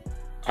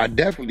 I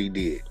definitely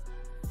did.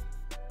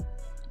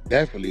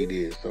 Definitely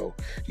did. So,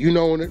 you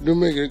know, when them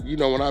niggas, you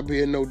know, when I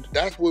be in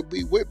that's what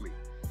be with me.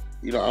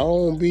 You know, I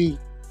don't be,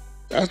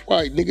 that's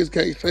why niggas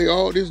can't say,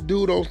 oh, this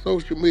dude on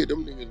social media.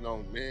 Them niggas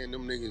don't, man.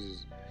 Them niggas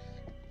is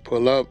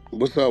pull up,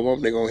 what's up,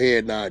 they gonna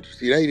head nod you.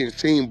 See, they didn't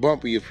seen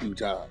Bumpy a few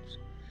times.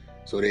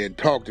 So they had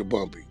talked to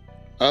Bumpy.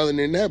 Other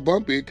than that,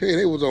 Bumpy, I tell you,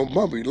 they was on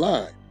Bumpy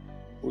line.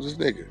 What's this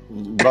nigga?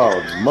 Bro,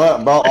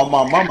 on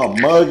my mama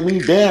mug me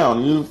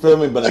down, you feel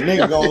me? But a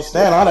nigga gonna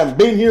stand. I done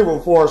been here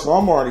before, so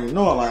I'm already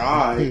knowing, like,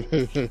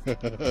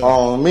 alright.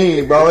 On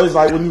me, bro. It's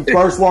like when you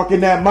first walk in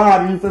that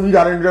mod, you feel me? You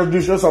gotta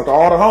introduce yourself to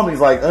all the homies,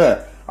 like,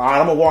 alright,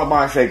 I'm gonna walk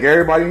by and shake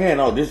everybody's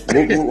hand. Oh, this,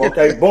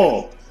 okay,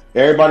 boom.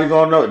 Everybody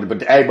gonna know.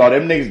 But hey, bro,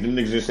 them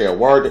niggas just say a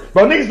word.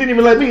 Bro, niggas didn't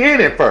even let me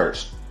in at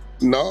first.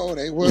 No,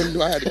 they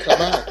wouldn't. I had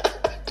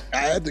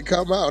to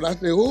come out. I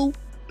said, who?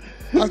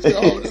 I said,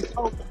 oh, that's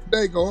all.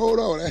 They go, hold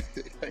on.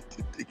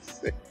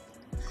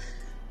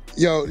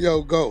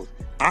 Yo, Ghost.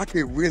 I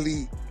could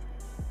really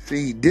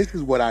see, this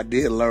is what I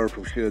did learn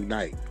from Suge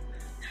Knight.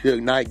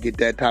 Suge Knight get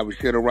that type of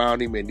shit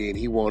around him, and then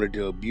he wanted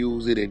to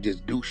abuse it and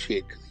just do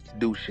shit because he can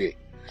do shit.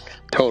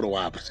 Total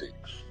opposite.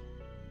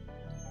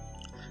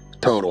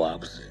 Total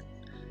opposite.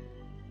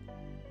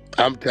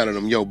 I'm telling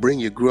them, yo, bring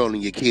your girl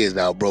and your kids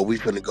out, bro. We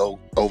finna go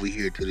over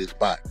here to this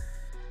spot.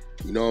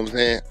 You know what I'm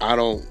saying? I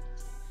don't,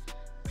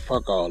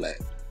 fuck all that.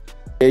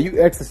 Yeah,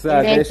 you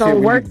exercise that shit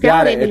when you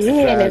gotta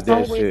exercise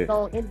that shit.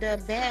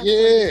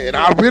 Yeah, and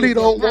I really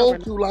don't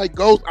want to, like,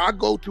 I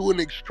go to an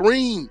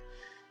extreme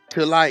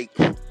to, like,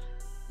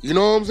 you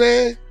know what I'm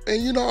saying?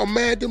 And you know, I'm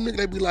mad them niggas,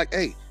 they be like,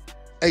 hey,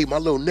 my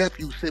little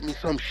nephew sent me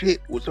some shit.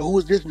 So who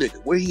is this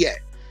nigga? Where he at?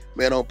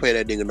 Man, don't pay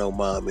that nigga no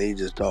mind, man. He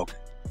just talking.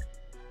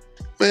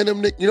 Man,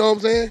 them niggas, you know what I'm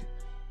saying?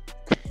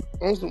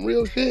 On some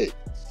real shit.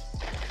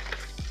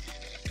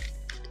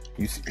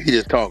 He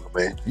just talking,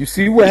 man. You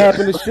see what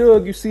happened to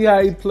Suge? You see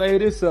how he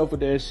played himself with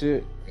that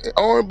shit?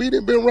 R&B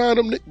done been around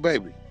them niggas,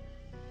 baby.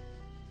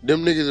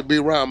 Them niggas that be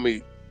around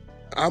me.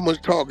 How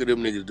much talking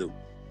them niggas do?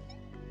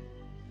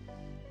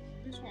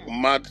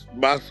 My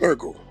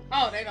circle.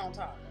 Oh, they don't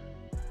talk.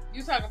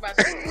 You talking about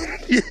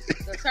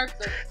the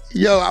circle?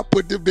 Yo, I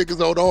put them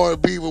niggas on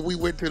R&B when we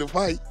went to the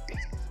fight.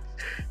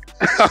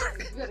 You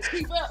better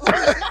keep up.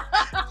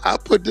 I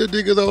put them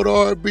niggas on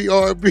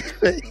R&B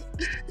say,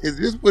 is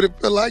this what it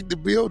felt like to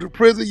build a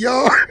prison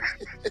yard?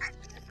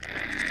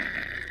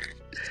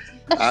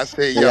 I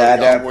said, yo,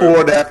 Yeah, y'all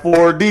worry. that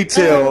four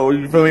detail.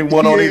 You feel me?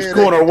 One on each Yeah,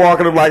 corner,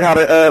 walking them like how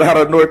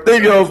the North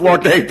Indians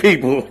walk their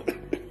people.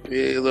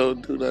 yeah,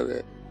 don't do none of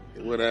that.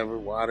 Whatever,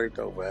 water,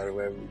 don't matter,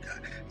 whatever you got.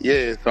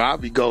 Yeah, so I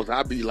be ghost.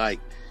 I be like,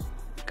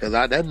 cause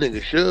that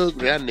nigga Suge,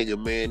 that nigga,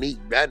 man,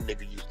 that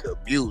nigga used to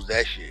abuse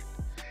that shit.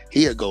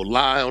 He'll go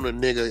lie on a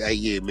nigga. Hey,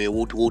 yeah, man,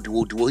 what?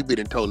 He been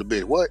and told the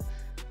bitch, what?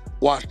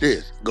 Watch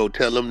this. Go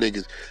tell them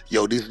niggas,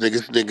 yo, this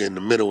nigga in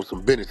the middle of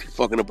some business. He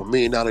fucking up $1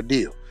 million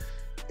deal.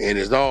 And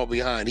it's all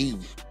behind. He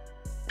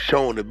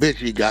showing the bitch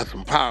he got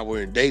some power.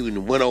 And David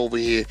went over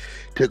here,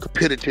 took a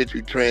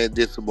penitentiary trans,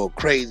 did some more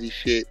crazy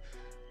shit.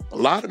 A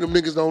lot of them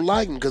niggas don't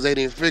like him because they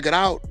didn't figure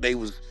out they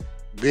was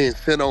being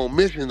sent on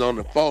missions on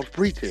the false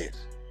pretense.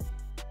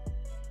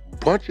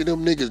 Bunch of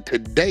them niggas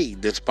today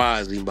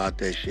despise him about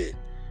that shit.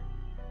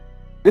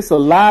 It's a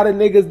lot of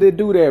niggas that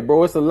do that,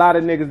 bro. It's a lot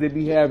of niggas that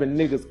be having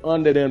niggas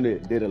under them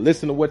that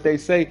listen to what they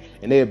say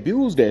and they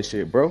abuse that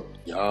shit, bro.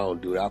 Y'all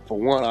don't do that. For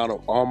one,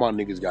 all my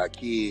niggas got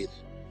kids,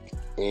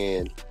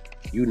 and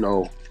you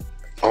know,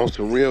 on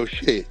some real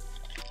shit.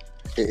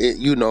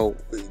 You know,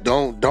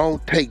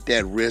 don't take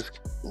that risk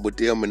with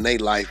them and their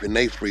life and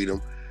their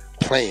freedom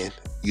playing.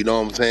 You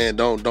know what I'm saying?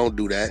 Don't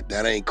do that.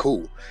 That ain't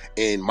cool.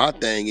 And my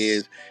thing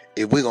is,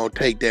 if we're gonna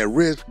take that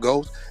risk,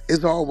 Ghost,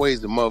 it's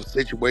always a month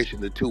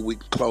situation or two we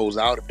can close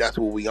out if that's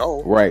what we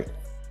own. Right.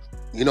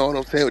 You know what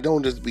I'm saying?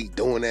 Don't just be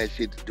doing that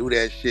shit to do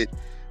that shit. I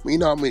mean, you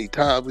know how many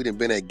times we done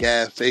been at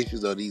gas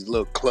stations or these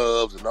little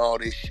clubs and all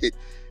this shit.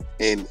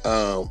 And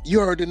you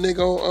heard the nigga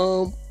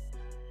on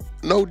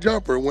No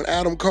Jumper when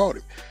Adam called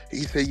him.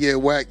 He said, yeah,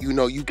 Wack, you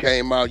know, you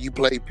came out, you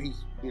played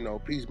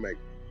peacemaker.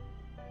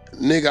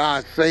 Nigga,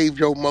 I saved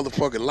your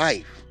motherfucking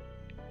life.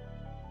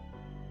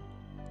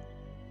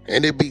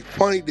 And it be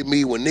funny to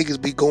me when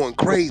niggas be going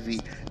crazy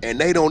and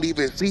they don't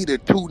even see the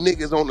two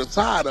niggas on the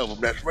side of them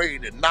that's ready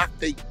to knock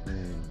their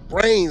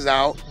brains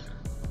out.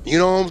 You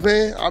know what I'm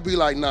saying? I'll be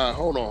like, nah,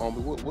 hold on,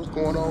 homie. What's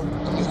going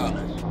on? Let me holler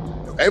at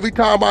you. Every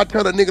time I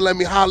tell a nigga, let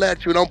me holler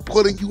at you and I'm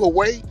pulling you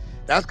away,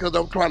 that's because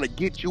I'm trying to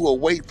get you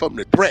away from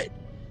the threat.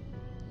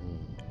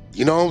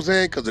 You know what I'm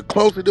saying? Because the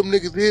closer them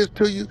niggas is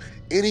to you,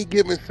 any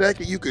given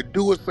second, you could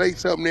do or say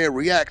something and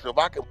react. So if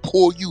I can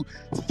pull you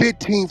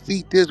 15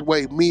 feet this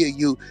way, me and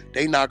you,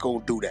 they not going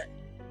to do that.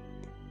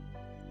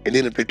 And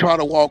then if they try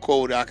to walk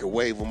over there, I can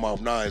wave them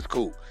off. Nah, it's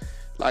cool.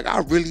 Like, I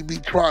really be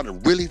trying to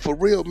really for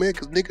real, man,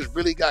 because niggas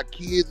really got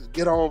kids to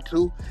get on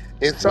to.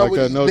 And some like of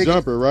that these No niggas,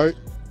 Jumper, right?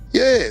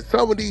 Yeah,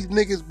 some of these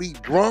niggas be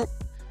drunk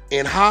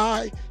and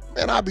high.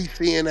 Man, I be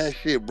seeing that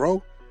shit,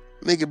 bro.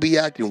 Nigga be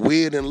acting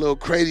weird and a little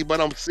crazy,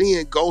 but I'm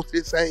seeing Ghost,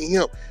 this ain't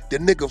him. The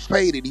nigga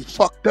faded, he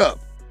fucked up.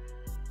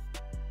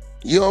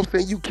 You know what I'm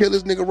saying? You kill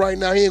this nigga right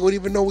now, he ain't gonna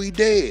even know he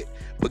dead.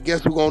 But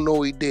guess who gonna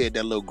know he dead?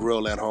 That little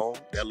girl at home,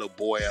 that little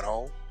boy at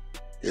home,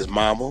 his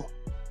mama.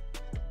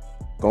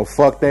 Gonna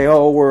fuck their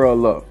whole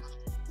world up.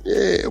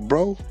 Yeah,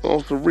 bro,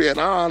 on some real. And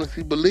I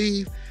honestly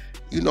believe,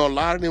 you know, a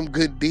lot of them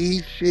good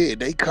deeds, shit,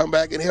 they come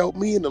back and help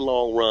me in the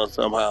long run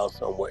somehow,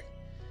 some way.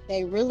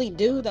 They really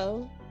do,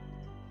 though.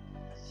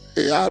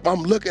 Yeah,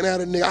 I'm looking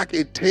at a nigga, I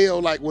can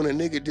tell, like, when a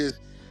nigga just,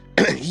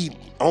 he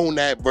on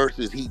that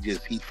versus he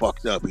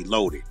fucked up, he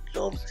loaded. You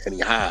know what I'm saying?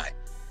 He high.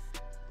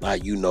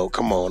 Like, you know,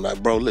 come on,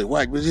 like, bro, listen,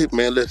 Wack,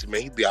 man, listen,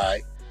 man, he be all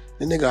right.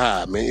 The nigga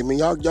high, man. I mean,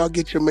 y'all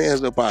get your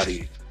mans up out of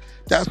here.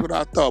 That's what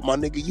I thought, my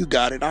nigga. You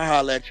got it. I'll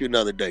holler at you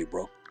another day,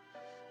 bro.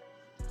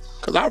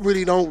 Cause I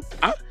really don't,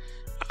 I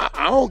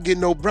don't get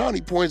no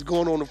brownie points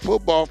going on the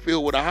football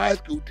field with a high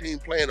school team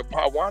playing a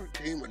Pawana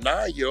team, a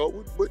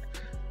 9-year-old.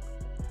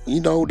 You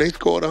know, they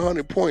scored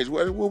 100 points.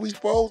 What we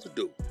supposed to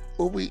do?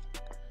 We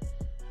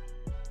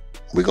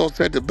gonna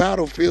set the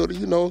battlefield,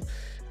 you know,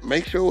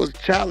 make sure it's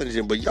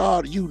challenging. But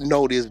y'all, you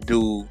know this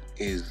dude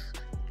is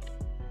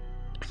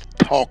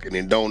talking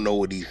and don't know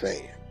what he's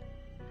saying.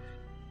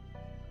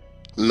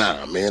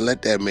 Nah, man,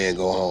 let that man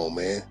go home,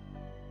 man.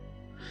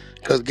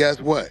 Cause guess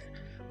what?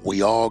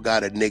 We all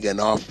got a nigga in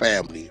our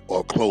family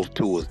or close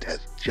to us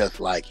that's just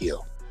like him.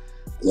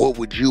 What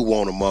would you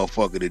want a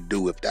motherfucker to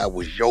do if that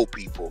was your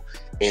people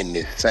in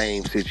this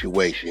same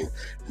situation,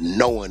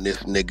 knowing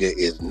this nigga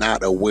is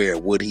not aware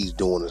of what he's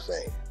doing or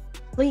saying?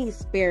 Please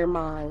spare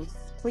minds.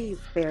 Please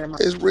spare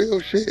minds. It's real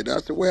shit.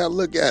 That's the way I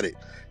look at it.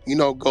 You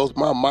know, Ghost,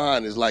 my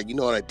mind is like, you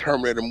know, that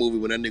Terminator movie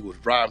when that nigga was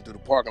driving through the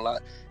parking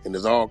lot and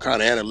there's all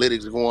kind of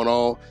analytics going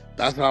on.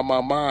 That's how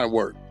my mind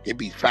works. It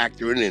be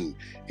factoring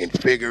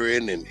and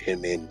figuring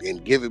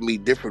and giving me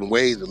different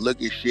ways to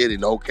look at shit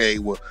and okay,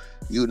 well,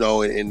 you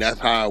know, and that's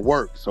how it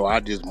works. So I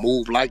just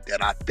move like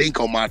that. I think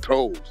on my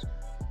toes.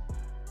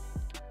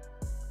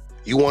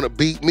 You want to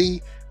beat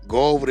me?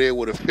 Go over there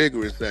with a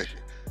figuring session.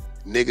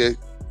 Nigga,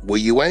 well,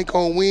 you ain't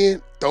gonna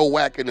win, throw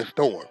Wack in the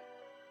storm.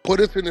 Put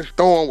us in the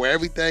storm where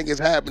everything is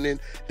happening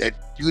that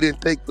you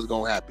didn't think was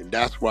gonna happen.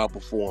 That's where I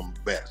perform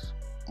best.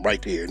 Right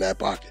there in that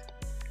pocket.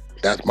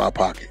 That's my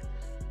pocket.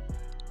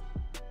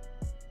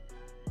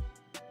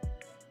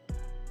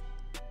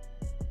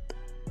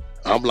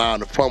 I'm allowed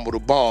to fumble the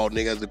ball,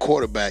 nigga, as a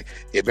quarterback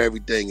if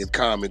everything is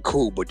calm and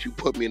cool. But you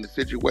put me in a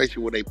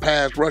situation where they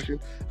pass rushing,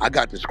 I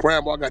got to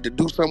scramble, I got to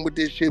do something with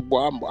this shit,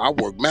 boy, I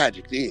work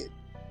magic then.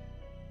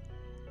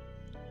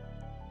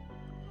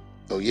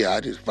 So yeah,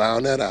 I just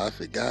found that out. I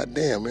said, God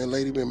damn, man,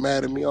 lady been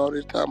mad at me all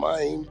this time.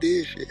 I ain't even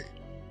did shit.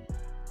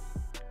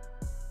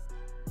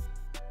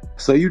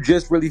 So you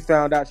just really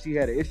found out she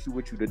had an issue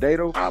with you today,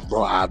 though?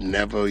 Bro, I've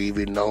never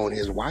even known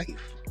his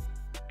wife.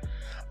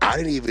 I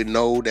didn't even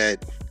know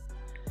that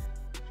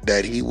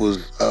he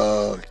was,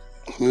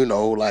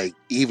 like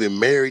even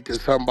married to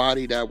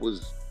somebody that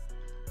was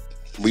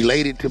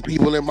related to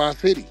people in my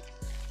city.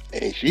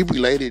 And she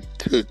related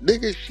to,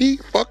 nigga, she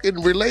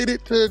fucking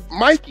related to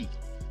Mikey.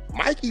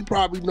 Mikey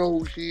probably know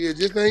who she is,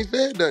 just ain't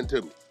said nothing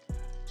to me.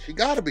 She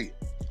gotta be.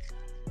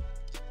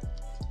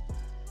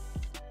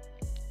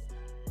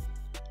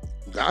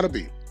 Gotta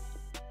be.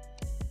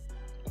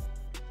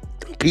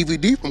 Keefe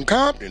D from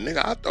Compton,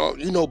 nigga. I thought,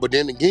 but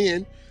then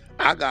again,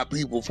 I got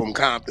people from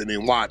Compton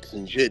and Watts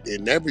and shit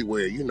and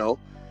everywhere,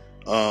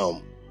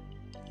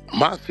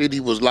 My city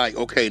was like,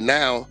 okay,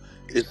 now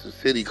it's a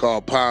city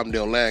called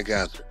Palmdale,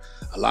 Lancaster.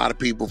 A lot of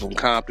people from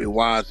Compton,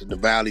 Watts, and the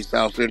Valley,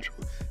 South Central,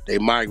 they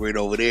migrate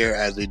over there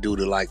as they do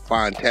to like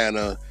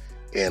Fontana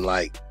and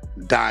like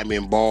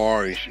Diamond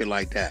Bar and shit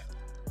like that.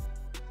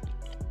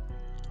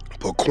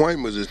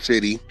 Pacoima was a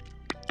city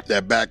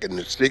that back in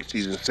the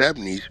 60s and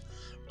 70s,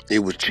 it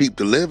was cheap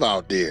to live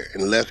out there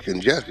and less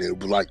congested. It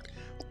was like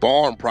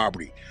farm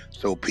property.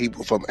 So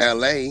people from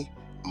LA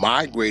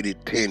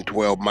migrated 10,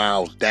 12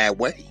 miles that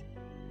way.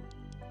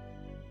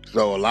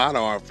 So a lot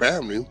of our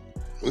family,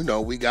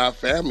 we got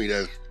family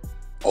that's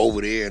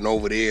over there and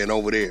over there and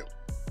over there.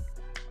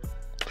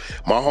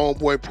 My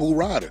homeboy Pooh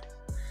Ryder,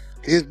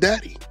 his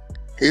daddy,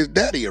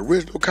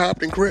 original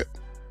Compton Crip.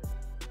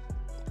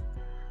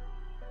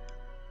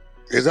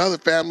 His other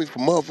family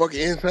from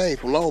motherfucking Insane,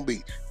 from Long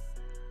Beach.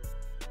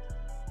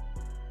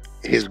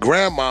 His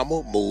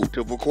grandmama moved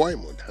to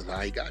Pacoima. That's how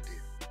he got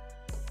there.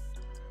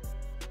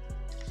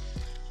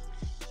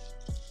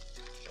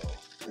 So,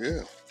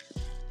 yeah.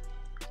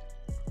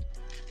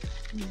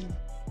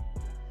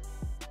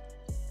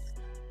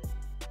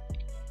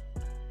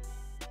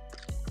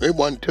 It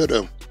wasn't to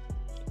the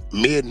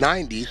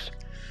mid-90s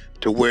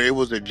to where it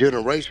was a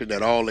generation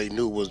that all they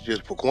knew was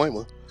just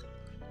Pacoima.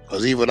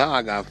 Because even now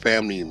I got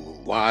family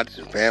in Watts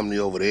and family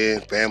over there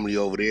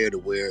to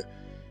where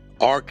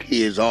our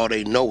kids, all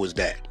they know is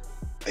that.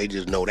 They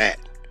just know that.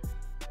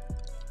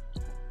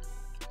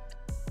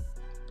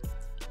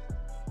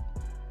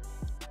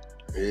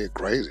 Yeah,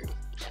 crazy.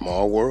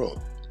 Small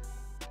world.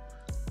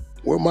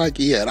 Where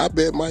Mikey at? I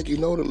bet Mikey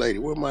know the lady.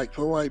 Where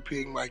Mikey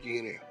ping Mikey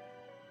in there?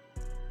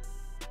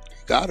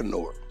 He gotta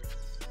know her.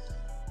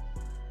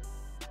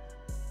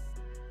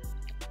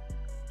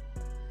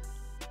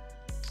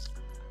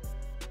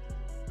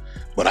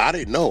 But I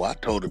didn't know. I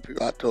told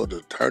the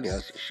attorney, I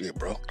said, shit,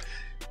 bro.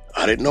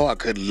 I didn't know I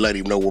couldn't let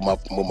him know what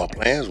my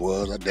plans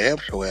was. I damn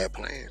sure had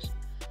plans.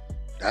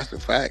 That's a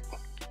fact.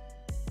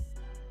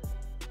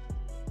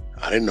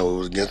 I didn't know it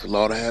was against the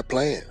law to have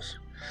plans.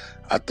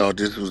 I thought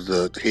this was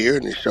the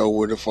hearing to show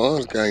where the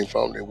funds came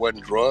from. It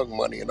wasn't drug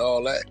money and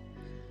all that.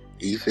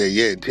 He said,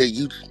 yeah, until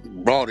you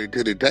brought it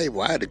to the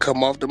table, I had to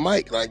come off the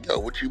mic. Like, yo,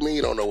 what you mean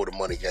you don't know where the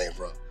money came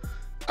from?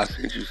 I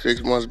sent you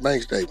 6 months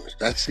bank statements.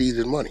 That's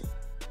seasoned money.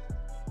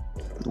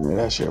 Yeah,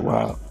 that shit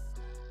wild.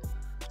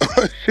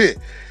 Shit.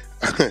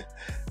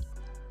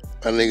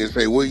 My nigga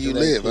say, where you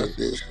live?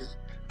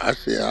 I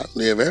said, I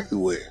live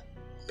everywhere.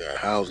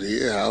 House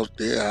here, house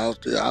there, house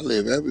there. I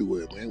live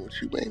everywhere, man. What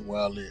you mean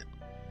where I live?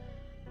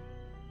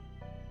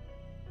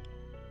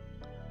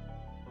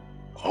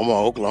 I'm an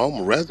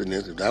Oklahoma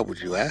resident, if that's what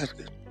you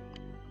asking.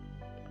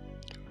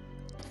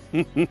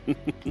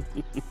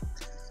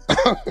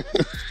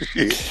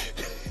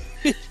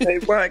 Hey,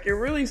 Wack, it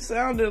really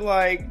sounded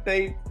like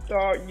they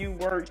thought you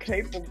weren't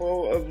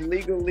capable of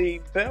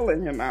legally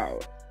bailing him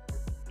out.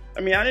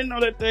 I mean, I didn't know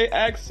that they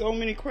asked so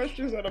many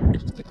questions at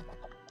a...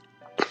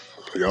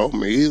 Yo,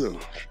 me either.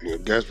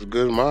 That's a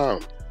good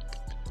mom.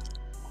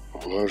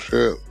 No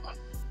shit.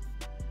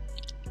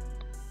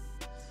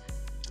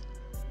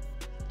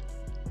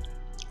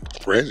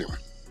 Crazy.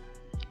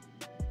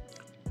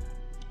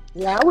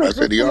 Yeah, I was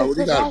said he listening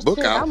already to got a that book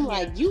shit. out. I'm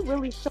like, you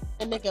really showing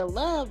a nigga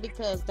love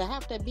because to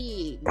have to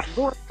be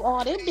going through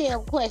all them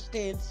damn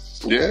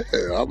questions. Yeah,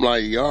 I'm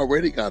like, you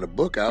already got a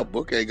book out.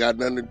 Book ain't got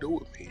nothing to do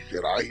with me.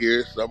 Shit, I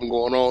hear something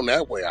going on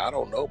that way. I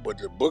don't know, but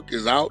the book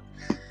is out.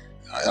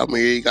 I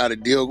mean, he got a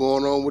deal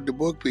going on with the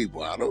book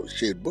people.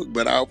 Book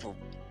been out for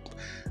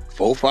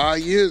 4 or 5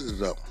 years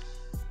or something.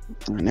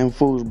 And them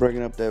fools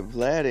bringing up that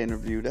Vlad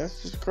interview,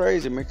 that's just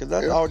crazy, man, because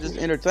that's all just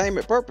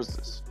entertainment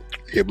purposes.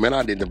 Yeah, man,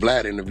 I did the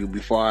Vlad interview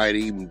before I had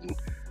even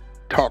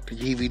talked to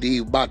Keefe D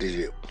about this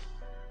shit.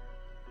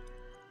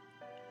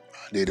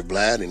 I did the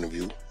Vlad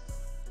interview.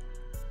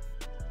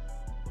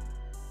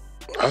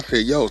 I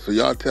said, yo, so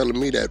y'all telling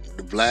me that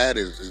the Vlad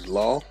is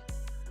law?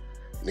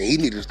 Then he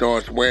need to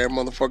start swearing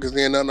motherfuckers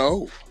in on the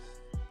oath.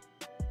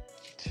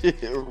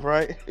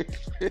 Right?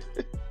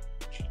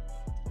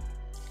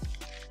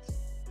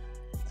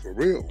 For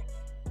real.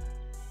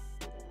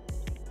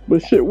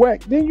 But shit,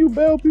 Wack, didn't you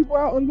bail people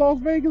out in Las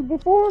Vegas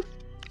before?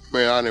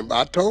 Man,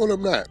 I told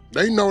them that.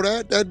 They know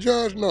that. That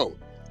judge know.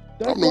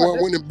 That's I'm the why.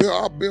 one went and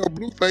bailed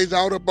Blueface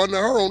out up under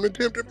her on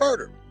attempted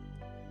murder.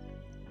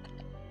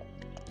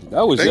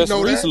 That was They just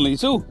know that. recently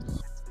too.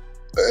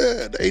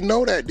 Yeah, they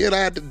know that. Then I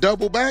had to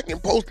double back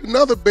and post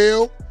another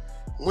bail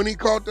when he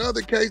caught the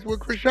other case with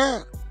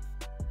Krishan.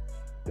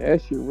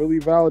 That shit really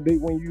validate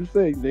when you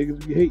say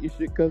niggas be hating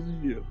shit because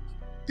it's you.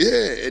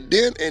 Yeah,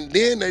 and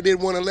then they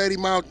didn't want to let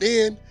him out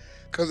then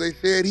because they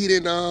said he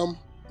didn't.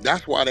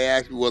 That's why they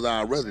asked me was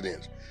our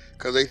residence,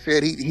 because they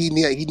said he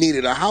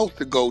needed a house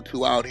to go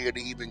to out here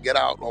to even get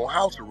out on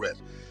house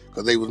arrest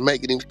because they was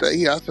making him stay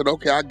here. I said,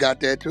 okay, I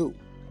got that too.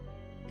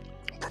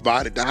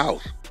 Provided the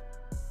house.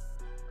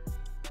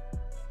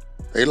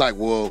 They like,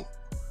 well,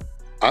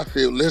 I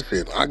said,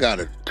 listen, I got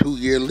a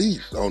 2-year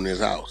lease on this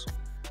house.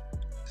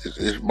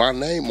 It's my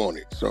name on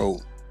it, so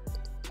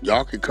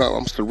y'all can come.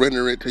 I'm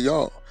surrendering it to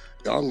y'all.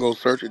 Y'all can go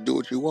search and do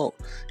what you want.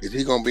 Is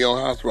he gonna be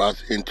on house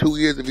arrest? In 2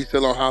 years, if he's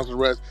still on house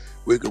arrest,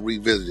 we could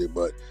revisit it.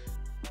 But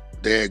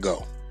there you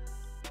go.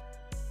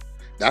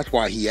 That's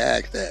why he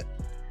asked that.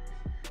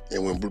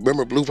 And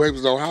remember, Blueface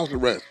was on house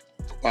arrest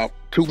for about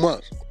 2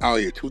 months out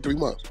here, 2-3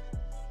 months.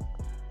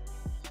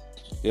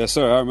 Yes,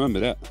 sir. I remember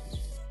that.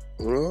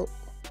 Well,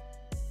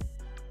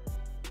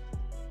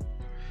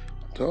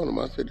 I told him,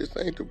 I said, this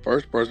ain't the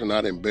first person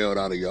I done bailed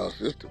out of y'all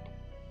system.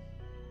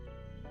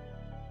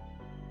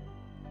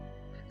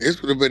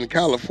 This would have been in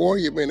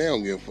California, man. They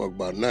don't give a fuck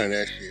about none of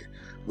that shit.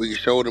 We can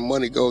show the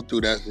money go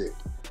through, that's it.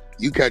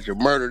 You catch a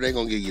murder, they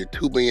gonna give you a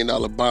 $2 million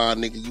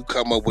bond, nigga. You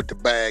come up with the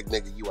bag,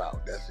 nigga, you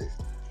out. That's it.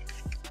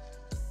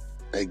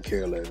 They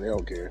care less. They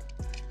don't care.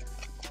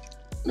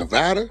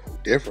 Nevada,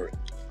 different.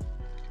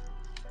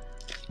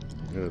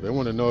 Yeah, they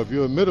want to know if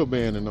you're a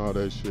middleman and all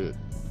that shit.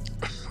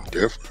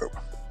 Different.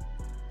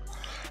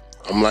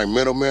 I'm like,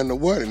 middleman to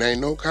what? It ain't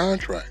no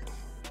contract.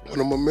 What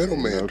am a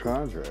middleman no to?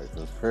 contract.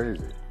 That's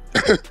crazy.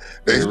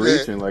 They're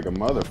reaching like a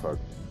motherfucker.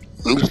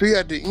 You see,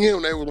 at the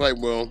end, they was like,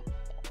 well,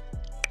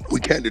 we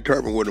can't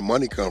determine where the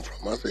money come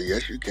from. I said,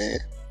 yes, you can.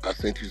 I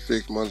sent you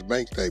 6 months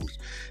bank statements.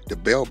 The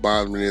bail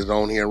bondsman is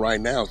on here right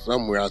now.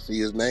 Somewhere I see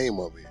his name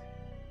over here.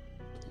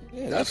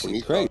 Yeah, that's when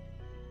he crazy.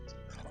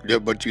 Yeah,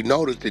 but you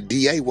notice the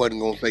DA wasn't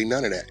going to say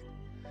none of that.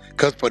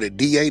 Because for the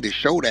DA to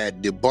show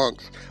that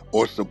debunks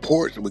or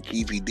supports what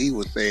Keefe D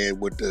was saying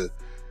with the,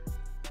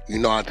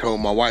 I told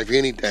my wife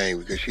anything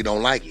because she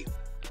don't like it.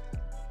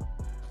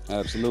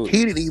 Absolutely.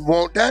 He didn't even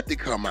want that to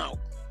come out.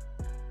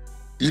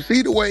 You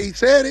see the way he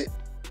said it?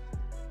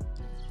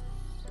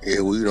 Yeah,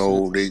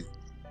 well,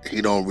 she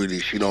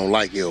don't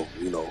like him,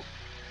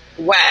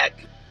 Wack.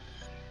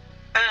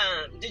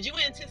 Did you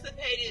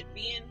anticipate it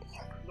being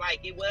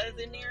like it was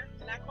in there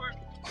in that court?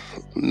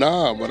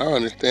 Nah, but I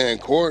understand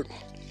court.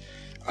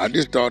 I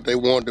just thought they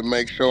wanted to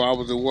make sure I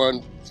was the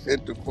one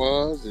sent the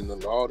funds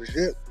and all the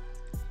shit.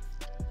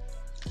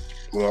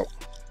 Well,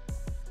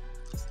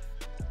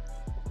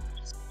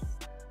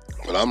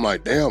 but I'm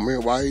like, damn,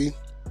 man, why he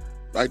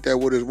like that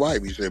with his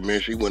wife? He said,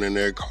 man, she went in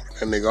there calling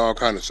that nigga all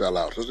kind of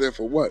sellouts. I said,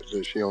 for what? He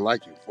said, she don't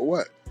like you. For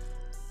what?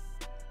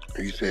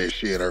 He said,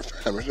 she and her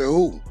family. I said,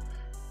 who?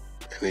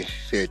 And then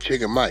she said,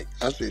 Chicken Mike.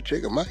 I said,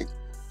 Chicken Mike?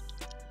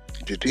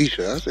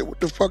 Jatisha. I said, what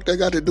the fuck that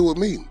got to do with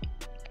me?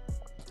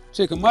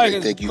 Chicken Mike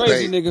is a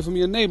crazy nigga from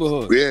your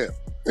neighborhood. Yeah.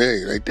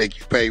 Hey, they think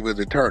you paid with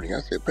attorney. I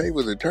said, paid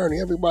with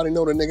attorney? Everybody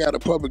know the nigga had a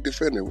public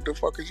defender. What the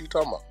fuck is you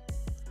talking about?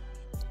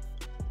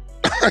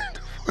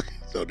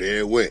 So there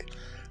it went.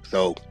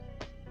 So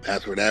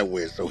that's where that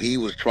went. So he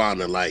was trying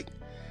to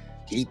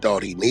he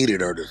thought he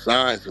needed her to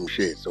sign some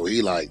shit. So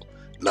he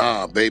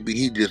nah, baby,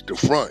 he just the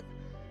front.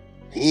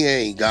 He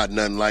ain't got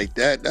nothing like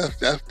that.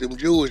 That's them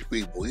Jewish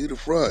people. He the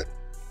front.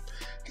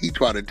 He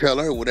tried to tell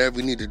her whatever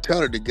he needed to tell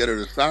her to get her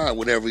to sign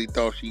whatever he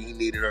thought he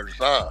needed her to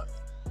sign.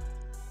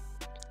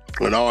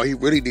 And all he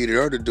really needed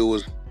her to do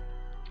was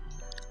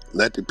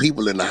let the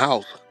people in the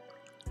house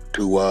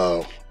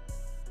for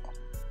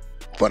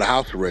the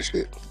house arrest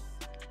shit.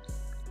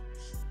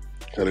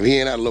 So if he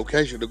ain't had a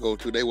location to go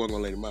to, they wasn't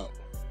gonna let him out.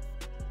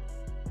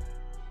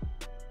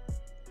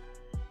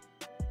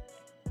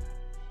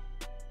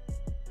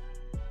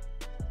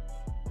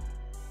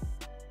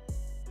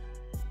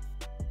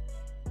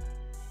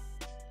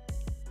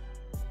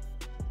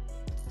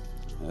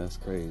 That's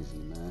crazy,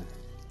 man.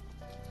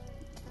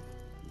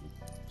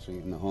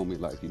 Treating the homie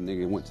like you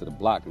nigga went to the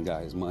block and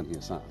got his money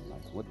or something.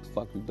 Like, what the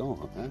fuck you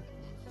doing, man?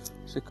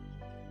 Shit.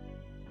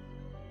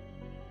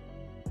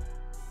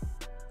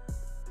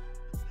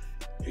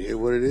 Yeah,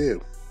 what it is.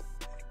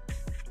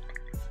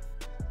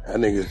 That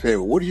nigga said,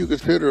 well, what do you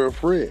consider a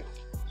friend?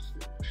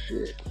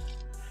 Shit.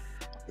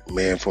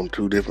 Man from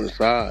two different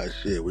sides.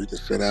 Shit, we can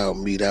sit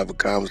down, meet, have a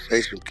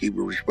conversation, keep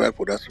it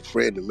respectful. That's a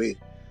friend to me.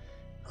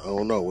 I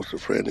don't know. What's a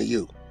friend to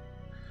you?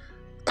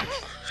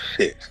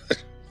 Shit.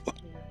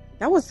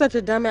 That was such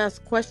a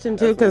dumbass question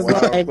too, because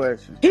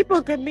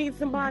people could meet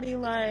somebody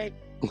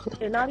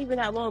and not even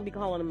that long be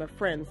calling them a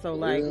friend. So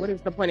what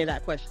is the point of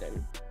that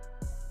question?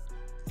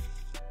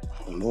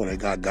 You know, they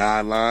got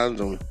guidelines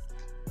on,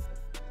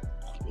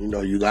 you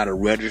know, you got to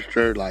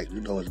register, like, you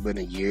know, it's been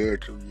a year,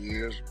 2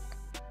 years.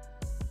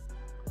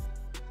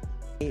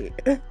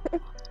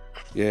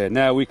 Yeah,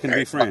 now we can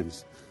be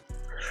friends.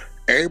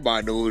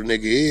 Everybody know who the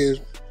nigga is.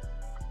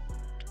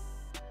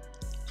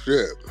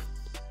 Shit.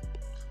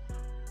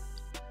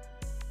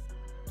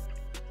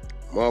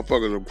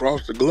 Motherfuckers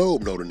across the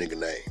globe know the nigga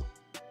name.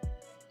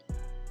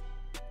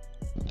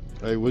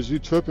 Hey, was you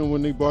tripping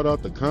when they brought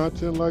out the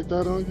content like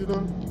that on you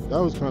though?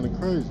 That was kind of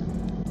crazy.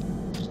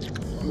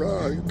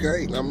 No, you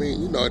can't. I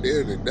mean, you know, at the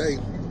end of the day,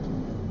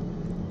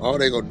 all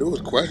they gonna do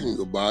is question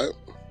you about it.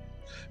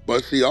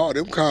 But see, all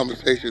them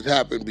conversations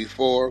happened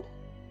before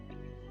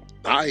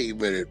I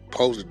even had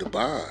posted the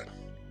bond.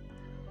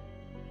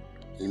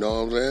 You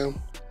know what I'm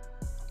saying?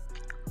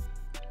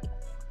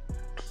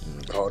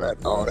 All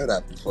that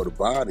happened before the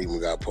bond even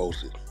got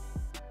posted.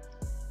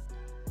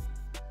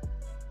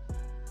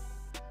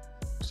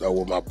 So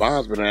when my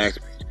bondsman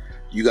asked me,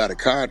 "You got a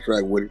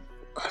contract with it?"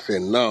 I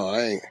said, "No,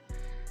 I ain't."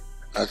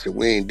 I said,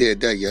 "We ain't did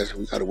that yet. So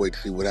we gotta wait to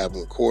see what happened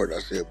in court." I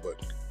said, "But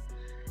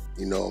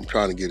you know, I'm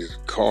trying to get his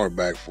car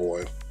back for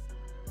him.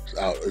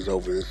 It's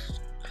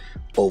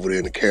over there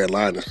in the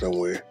Carolinas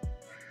somewhere."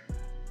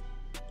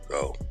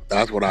 So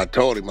that's what I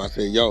told him. I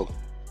said, "Yo,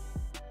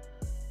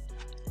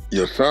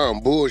 your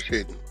son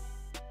bullshitting.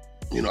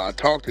 You know, I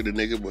talked to the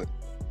nigga, but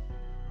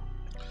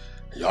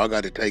y'all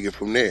got to take it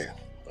from there.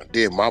 I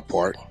did my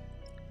part.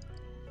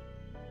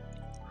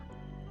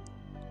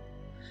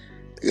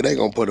 It ain't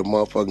gonna put a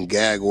motherfucking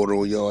gag order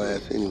on your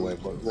ass anyway,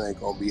 but you ain't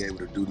gonna be able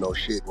to do no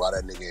shit while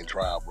that nigga in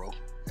trial, bro.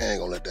 I ain't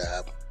gonna let that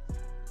happen.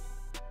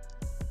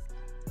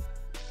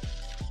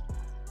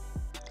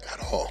 At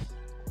all.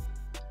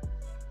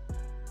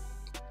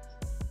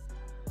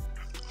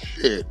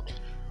 Shit.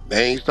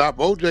 They ain't stop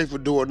OJ for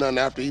doing nothing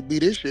after he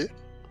beat his shit.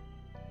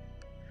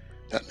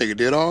 That nigga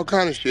did all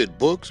kind of shit.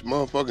 Books,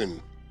 motherfucking.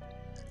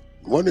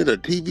 Wasn't it a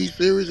TV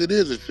series? It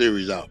is a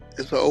series out.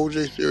 It's an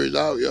OJ series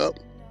out, yup.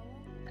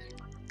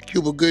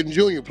 Cuba Gooding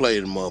Jr.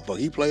 played the motherfucker.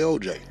 He play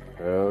OJ.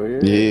 Hell yeah.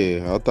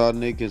 Yeah, I thought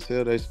Nick can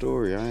tell their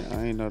story.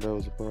 I ain't know that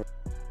was a part.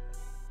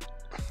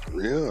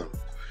 Yeah.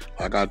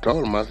 Like I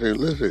told him, I said,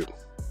 listen,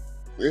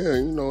 yeah,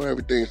 you know,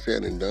 everything's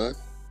said and done.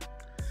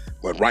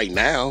 But right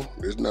now,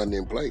 there's nothing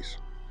in place.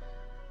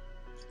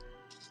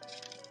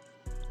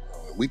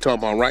 We talking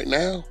about right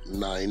now?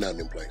 Nah, ain't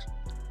nothing in place.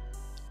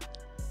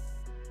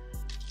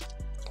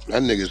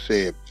 That nigga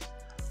said,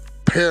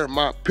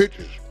 Paramount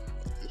Pictures.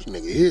 This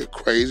nigga here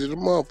crazy as a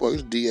motherfucker.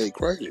 This DA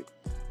crazy.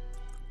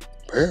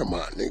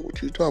 Paramount, nigga,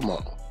 what you talking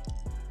about?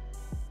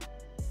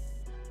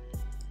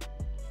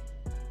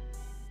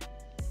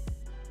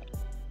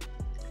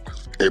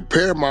 If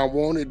Paramount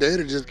wanted, they'd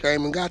have just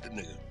came and got the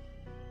nigga.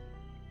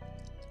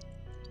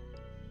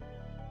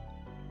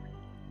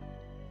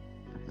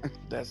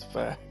 That's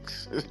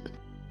facts.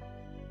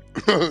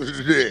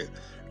 Yeah.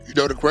 You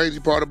know the crazy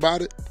part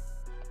about it?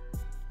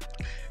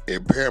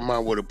 If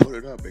Paramount would have put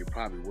it up, they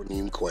probably wouldn't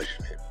even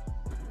question it.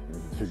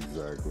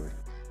 Exactly.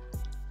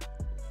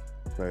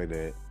 Say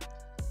that.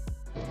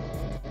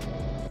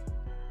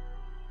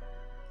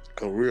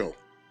 For real.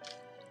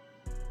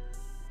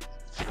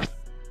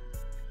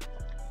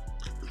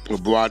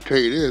 But boy, I tell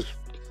you this,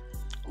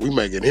 we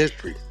making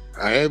history.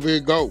 However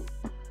it go,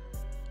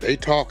 they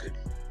talking.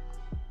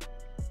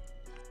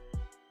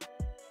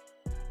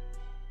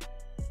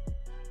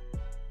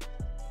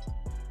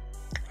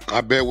 I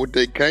bet what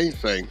they can't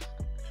say,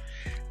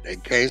 they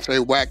can't say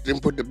Wack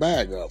didn't put the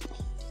bag up.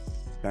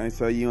 Can't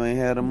say you ain't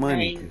had the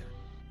money.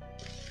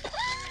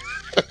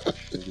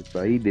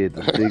 So he did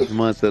the 6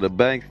 months of the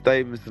bank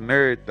statements and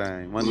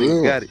everything. My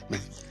nigga got it.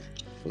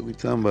 What we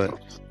talking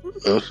about?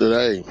 I said,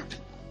 hey.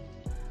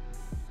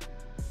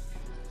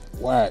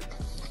 Wack.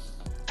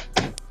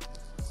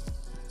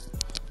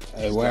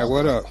 Hey, Wack,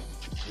 what up?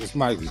 It's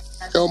Mikey.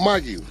 Yo,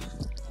 Mikey.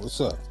 What's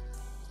up?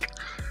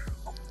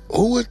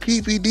 Who is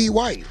Keefe D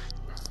wife?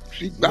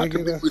 She about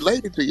to be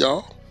related to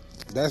y'all.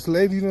 That's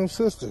Lady them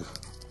sister.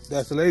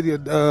 That's the lady,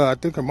 I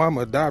think her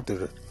mama adopted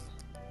her.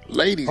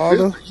 Lady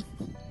Paula? sister?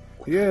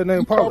 Yeah,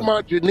 named you Paula. Talking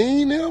about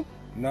Janine now?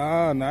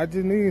 Nah, not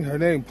Janine. Her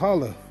name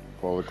Paula.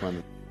 Paula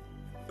Clement.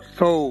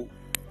 So,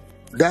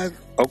 that's,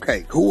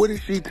 okay, who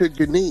is she to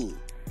Janine?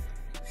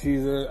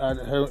 She's,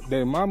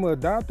 their mama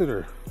adopted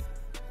her.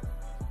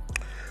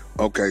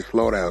 Okay,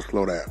 slow down.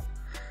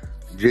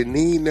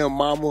 Janine, their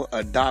mama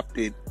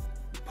adopted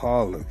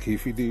Paula,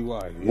 Keefe D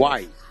wife. Yes.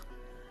 Wife.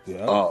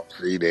 Yeah. Oh,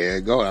 see, there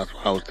you go. That's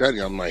what I was telling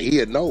you. I'm like,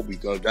 he'd know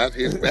because that's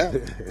his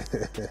family.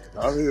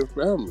 That's his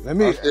family. Let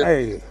me,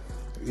 hey,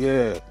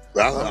 yeah.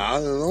 I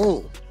don't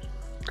know.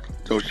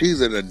 So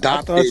she's an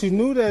adopted. I thought you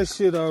knew that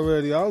shit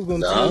already. I was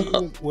gonna tell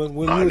you when you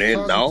was talking to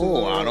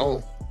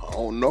her. I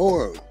don't know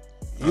her.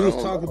 You was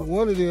talking to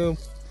one of them.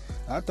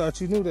 I thought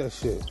you knew that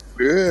shit.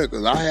 Yeah,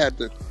 because I had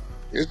to.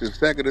 It's the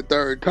second or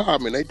third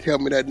time, and they tell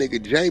me that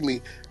nigga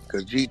Jamie,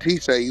 because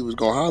GT say he was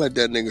gonna holler at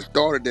that nigga,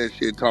 started that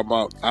shit talking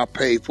about I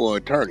paid for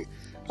an attorney.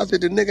 I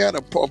said the nigga had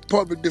a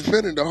public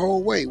defender the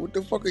whole way. What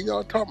the fuck are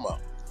y'all talking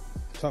about?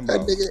 talking That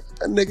about?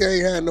 nigga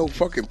ain't had no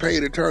fucking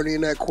paid attorney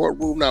in that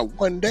courtroom not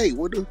one day.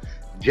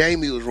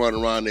 Jamie was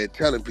running around there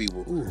telling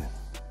people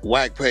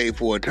Wack paid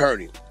for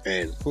attorney.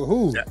 And for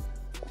who?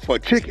 For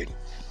chicken.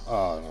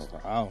 Oh, no,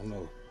 I don't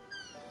know.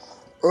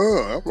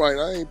 I'm like,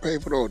 I ain't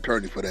paid for no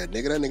attorney for that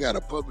nigga. That nigga had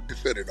a public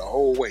defender the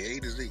whole way,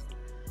 A to Z.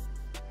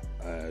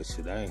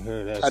 Shit, I ain't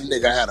heard that. That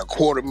nigga had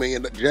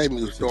 $250,000.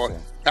 Jamie was starting.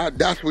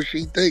 That's what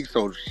she thinks.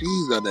 So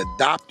she's an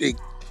adopted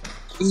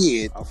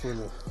kid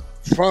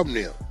from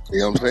them. You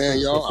know what I'm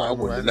saying, y'all? I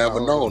would have never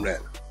known that.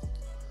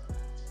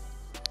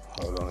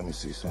 Hold on, let me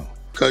see something.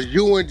 Cause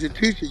you and your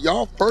teacher,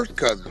 y'all first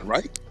cousins,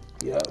 right?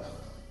 Yeah.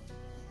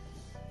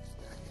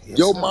 Yes,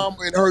 your sir. mama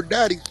and her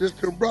daddy,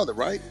 sister and brother,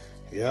 right?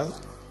 Yeah.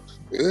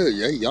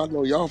 Yeah, y'all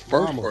know y'all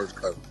first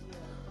cousin.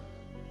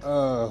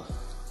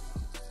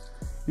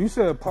 You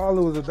said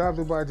Paula was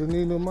adopted by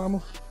Janina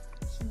mama?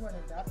 She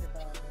wasn't adopted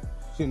by her.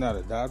 She not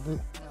adopted?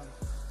 No.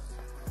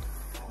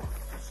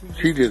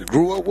 She just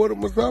grew up with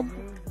him or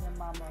something?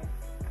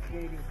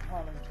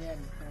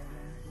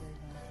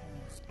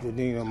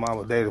 Janina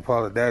mama dated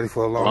Paula's daddy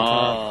for a long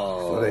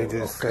time. So they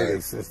just say they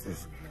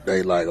sisters.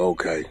 They like,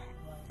 okay.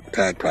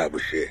 That type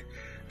of shit.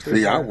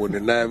 See, I wouldn't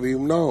have never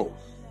even known.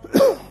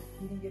 You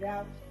didn't get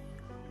out?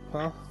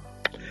 Huh?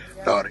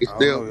 No, they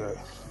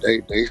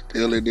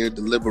still in there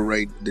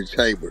deliberating the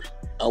chambers.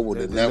 I would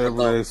have never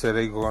known. They said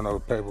they going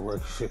over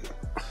paperwork shit.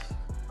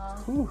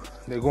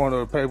 They going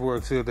over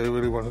paperwork, see if they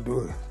really want to do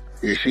it.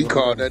 Yeah, she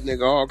called that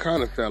nigga all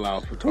kind of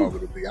sellouts for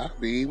talking to me. I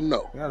didn't even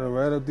know. Gotta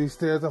ride up these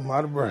stairs, I'm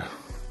out of breath.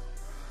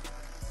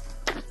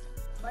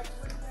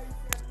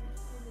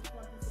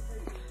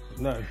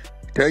 Nothing.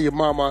 Tell your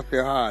mama I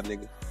said hi,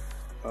 nigga.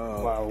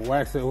 Wow,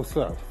 Wack said, what's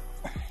up?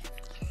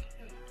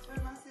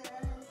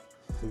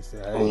 She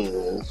said, hey.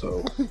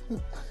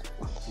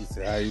 She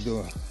said, how you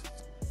doing?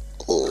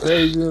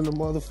 Crazy in the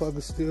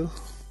motherfucker still.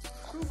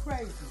 Who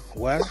crazy?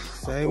 Wack,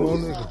 same old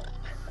nigga.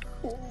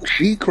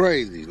 She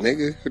crazy,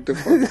 nigga. What the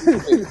fuck?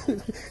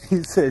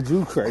 He said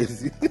you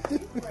crazy.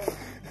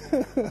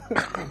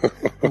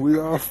 We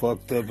all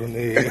fucked up in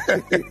the head.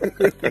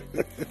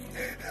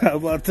 How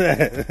about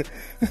that?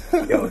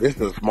 Yo, this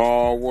is a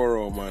small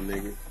world, my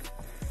nigga.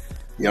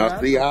 Y'all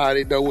see how I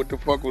didn't know what the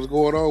fuck was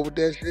going on with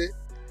that shit?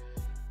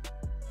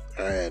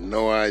 I had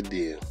no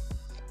idea.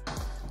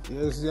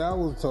 Yeah, see, I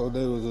was told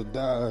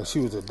she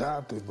was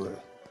adopted,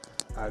 but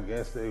I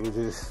guess they was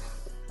just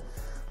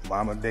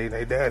mama dating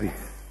their daddy.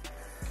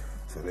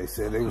 So they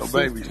said they was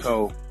baby,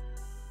 so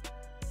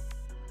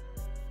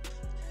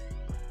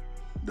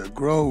the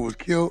girl was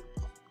killed.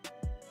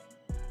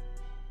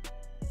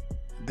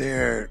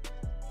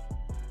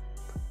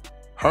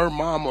 Her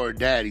mama or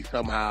daddy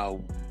somehow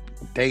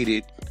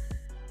dated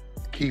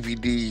Keefe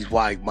D's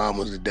wife,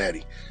 mama's and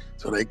daddy.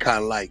 So they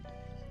kind of like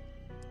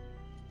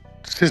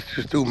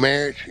sisters through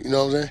marriage, you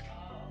know what I'm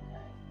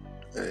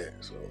saying? Yeah,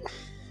 so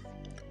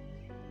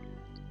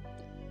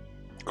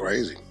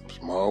crazy.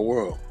 Small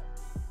world.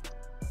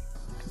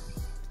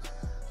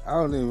 I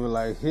don't even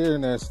like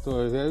hearing that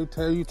story. Every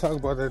time you talk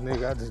about that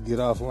nigga, I just get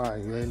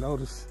offline. You ain't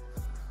noticed?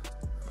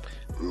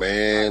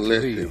 Man,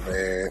 listen,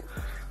 man.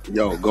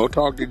 Yo, go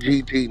talk to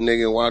GT,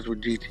 nigga, and watch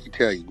what GT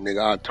tell you.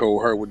 Nigga, I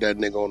told her with that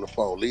nigga on the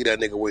phone. Leave that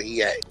nigga where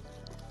he at.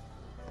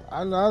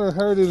 I know, I done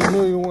heard it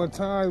 1,000,001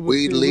 times.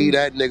 We leave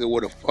that nigga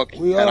where the fuck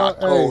he at. I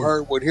told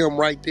her with him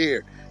right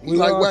there. He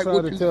like, Wack,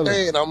 what you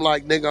saying? I'm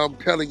like, nigga, I'm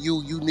telling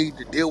you, you need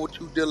to deal with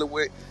what you dealing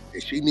with,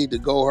 and she need to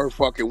go her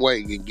fucking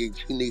way and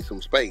she need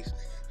some space.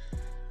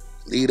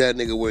 Leave that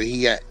nigga where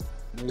he at.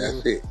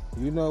 That's it.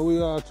 You know, we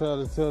all try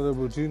to tell her,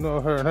 but you know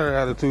her and her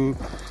attitude.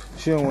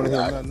 She don't want to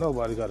hear nothing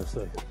nobody got to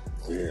say.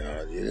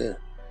 Yeah.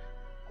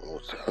 I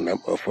was telling that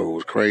motherfucker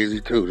was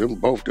crazy too.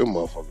 Both them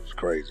motherfuckers was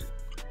crazy.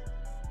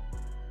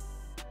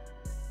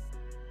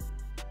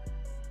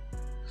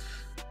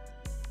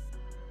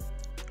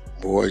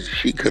 Boy,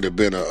 she could have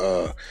been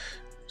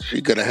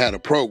she could have had a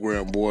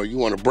program, boy. You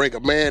want to break a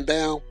man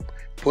down?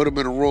 Put him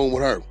in a room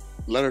with her.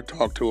 Let her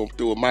talk to him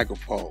through a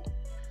microphone.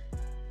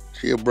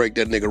 She'll break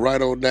that nigga right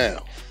on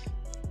down.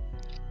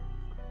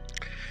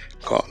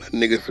 Call that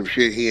nigga some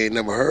shit he ain't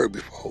never heard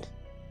before.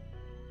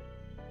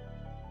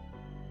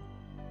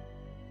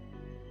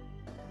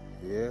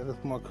 Yeah,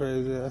 that's my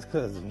crazy ass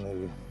cousin,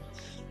 nigga.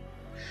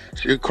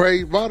 She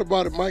crazy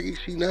about it, Mikey.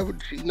 She never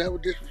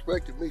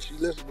disrespected me. She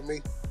listened to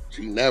me.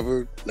 She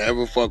never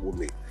fucked with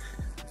me.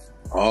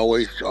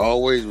 Always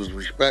was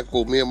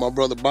respectful. Me and my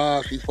brother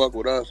Bob, she fucked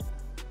with us.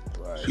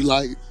 Right. She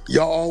like,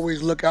 y'all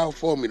always look out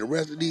for me. The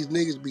rest of these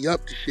niggas be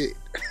up to shit.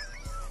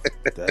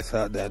 That's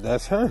her.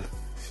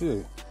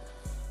 Shit.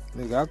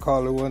 Nigga, I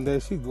call her one day,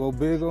 she go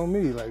big on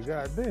me. Like,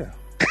 goddamn.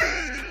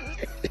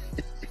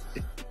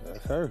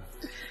 That's her.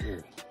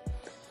 Shit.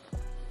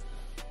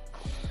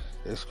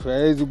 It's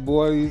crazy,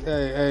 boy.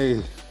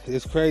 Hey,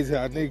 it's crazy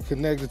how nigga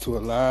connected to a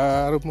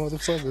lot of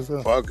motherfuckers,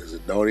 huh? Fuckers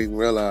that don't even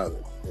realize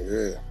it.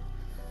 Yeah.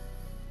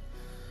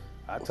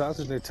 I talked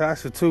to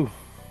Natasha, too.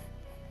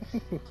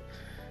 You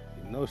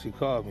know she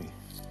called me.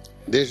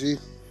 Did she?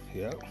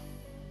 Yep.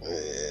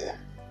 Yeah.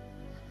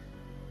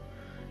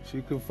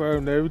 She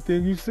confirmed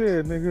everything you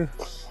said, nigga.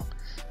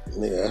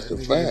 Yeah, that's a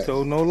Nigga fact.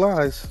 told no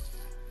lies.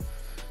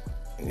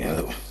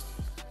 Yeah.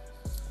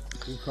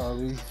 She called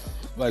me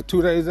like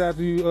 2 days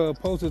after you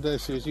posted that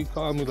shit. She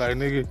called me like,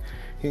 nigga,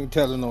 he ain't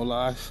telling no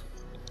lies.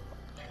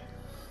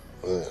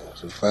 Yeah,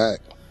 that's a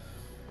fact.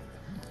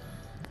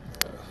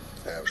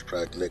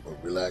 Abstract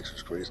liquid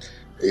relaxers, Chris.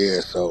 Yeah,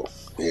 so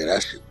yeah,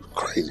 that shit was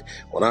crazy.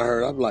 When I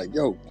heard, I'm like,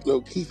 yo,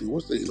 little Keefe,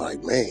 what's this? He's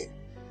like, man,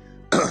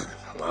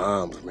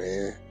 moms,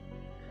 man.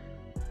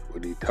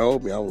 When he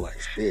told me, I was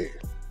like, shit.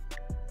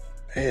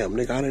 Damn,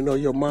 nigga, I didn't know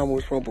your mom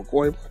was from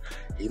Pacoima.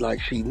 He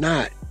like, she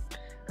not.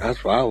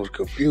 That's why I was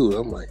confused.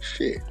 I'm like,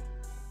 shit.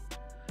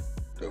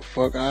 The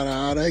fuck out of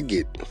how that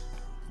get?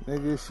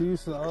 Nigga, she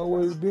used to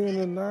always be in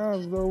the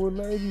knives though with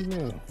ladies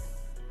now.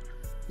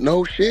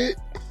 No shit?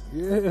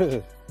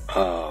 Yeah.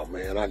 Oh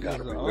man, I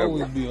gotta remember.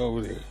 Always be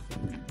over there.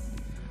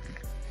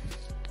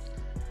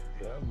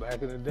 Yeah,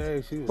 back in the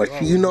day, she was.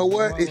 But you know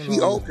what? Is she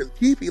old? Cause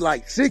Keefe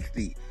like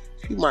 60.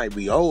 She might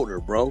be older,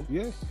 bro.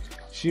 Yeah.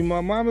 She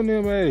my mom and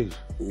them age.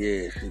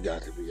 Yeah, she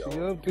got to be older.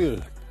 She up there.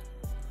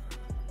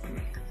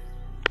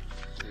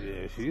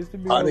 Yeah, she used to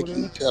be Why over they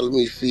there. keep telling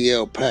me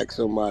CL packed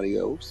somebody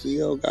else?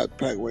 CL got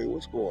packed. Wait,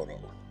 what's going on?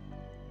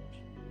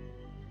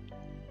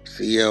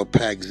 CL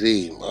packed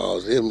Zim. Oh,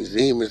 Zim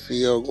and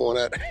CL going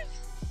at it.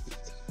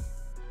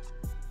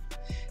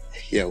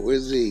 Yeah,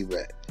 where's Zim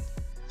at?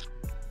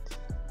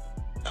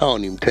 I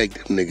don't even take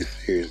them niggas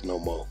serious no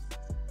more.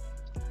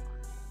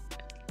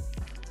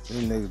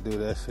 Them niggas do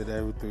that shit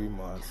every 3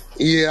 months.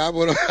 Yeah, I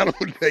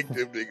don't take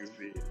them niggas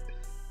serious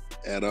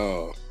at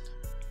all.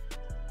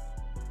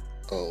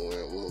 Oh,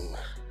 man.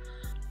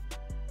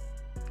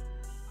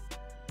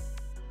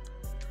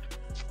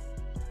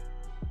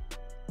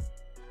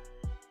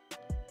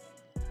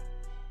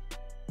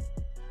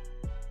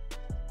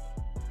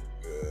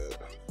 Good.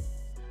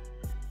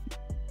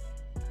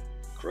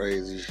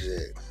 Crazy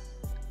shit.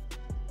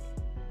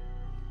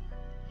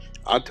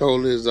 I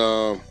told his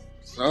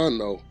son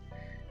though,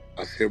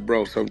 I said,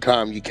 bro,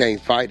 sometimes you can't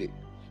fight it.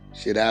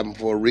 Shit happen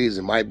for a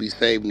reason. Might be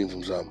saving him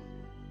from something.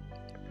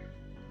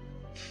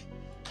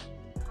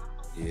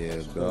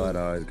 Yeah, God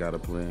always got a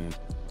plan.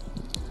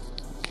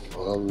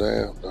 Well,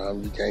 damn,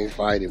 sometimes you can't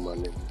fight it, my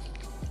nigga.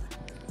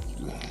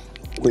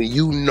 When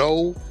you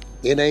know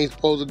it ain't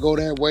supposed to go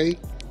that way,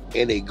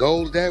 and it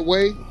goes that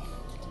way,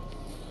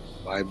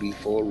 might be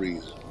for a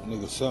reason.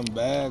 Nigga, something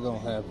bad gonna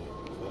happen.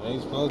 It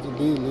ain't supposed to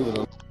be, leave it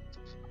alone.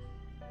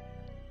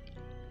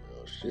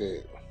 Oh,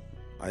 shit.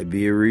 Might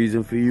be a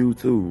reason for you,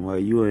 too.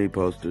 Like, you ain't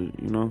supposed to,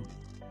 you know?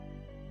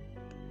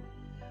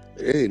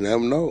 Hey,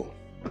 never know.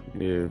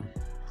 Yeah.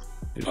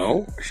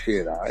 Oh,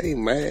 shit, I ain't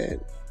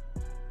mad.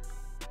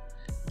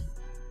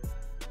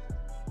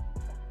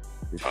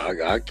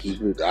 I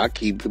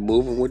keep it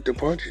moving with the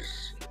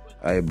punches.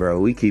 Hey,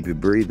 bro, we keep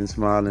it breathing,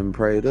 smiling, and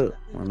prayed up,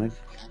 my nigga.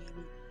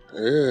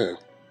 Yeah.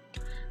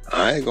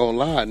 I ain't gonna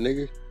lie,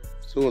 nigga.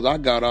 As soon as I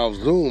got off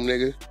Zoom,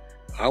 nigga,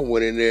 I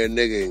went in there,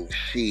 nigga, and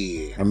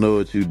shit. I know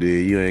what you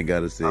did. You ain't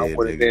gotta say it, I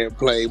went nigga. in there and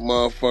played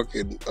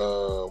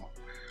motherfucking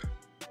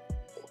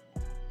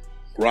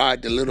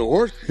Ride the Little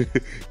Horse. The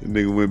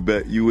nigga went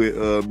back. You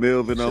with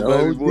Melvin on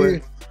Baby Boy?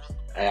 Did.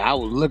 Hey, I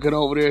was looking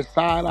over there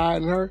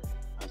side-eyeing her.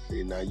 I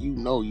said, now you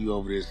know you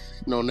over there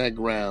sitting on that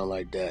ground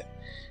like that.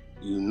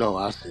 You know,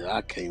 I said,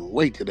 I can't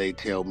wait till they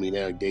tell me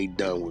that they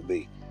done with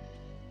me.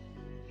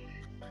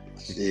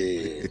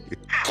 Shit.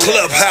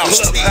 Clubhouse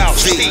TV.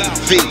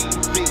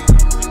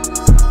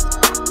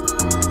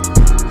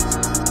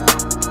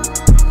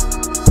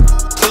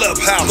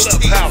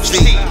 Clubhouse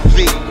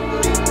TV.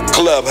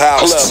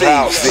 Clubhouse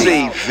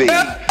TV.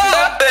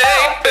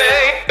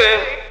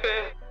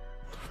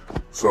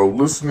 So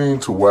listening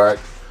to Wack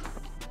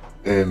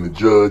and the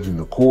judge in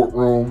the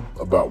courtroom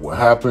about what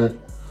happened,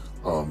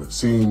 it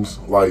seems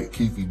like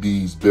Keefe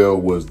D's bail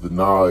was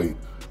denied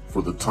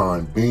for the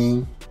time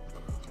being.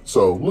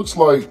 So looks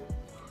like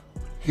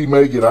he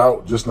may get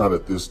out, just not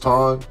at this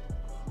time.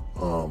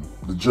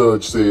 The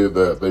judge said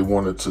that they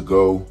wanted to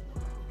go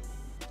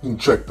and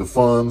check the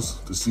funds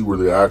to see where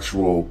the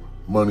actual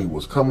money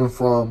was coming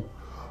from.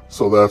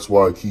 So that's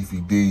why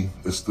Keefe D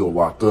is still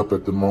locked up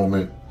at the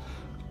moment.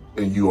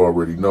 And you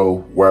already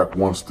know Wack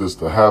wants this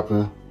to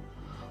happen,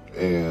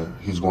 and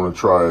he's going to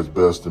try his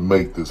best to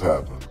make this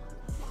happen.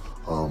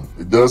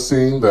 It does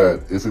seem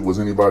that if it was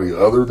anybody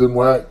other than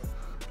Wack,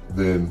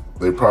 then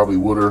they probably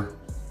would have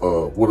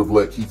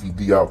let Keefe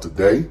D out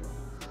today.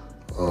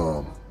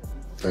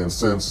 And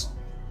since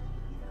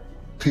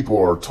people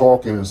are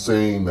talking and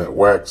saying that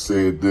Wack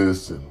said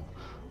this and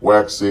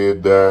Wack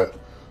said that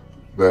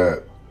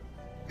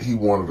he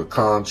wanted a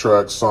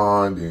contract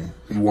signed and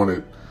he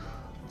wanted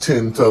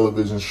 10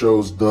 television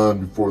shows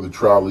done before the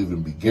trial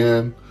even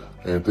began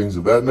and things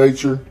of that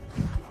nature,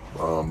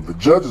 the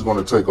judge is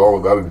going to take all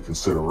of that into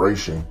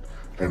consideration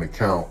and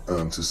account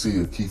to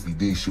see if Keefe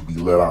D should be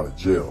let out of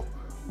jail.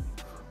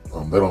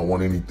 They don't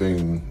want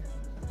anything,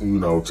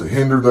 to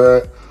hinder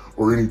that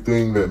or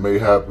anything that may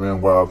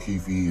happen while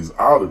Keefe is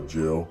out of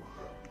jail.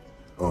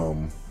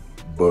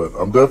 But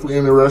I'm definitely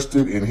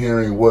interested in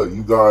hearing what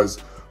you guys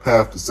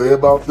have to say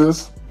about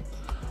this.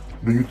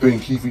 Do you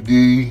think Keefe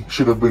D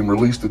should have been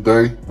released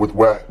today with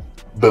Wack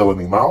bailing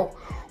him out?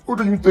 Or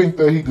do you think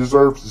that he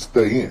deserves to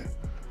stay in?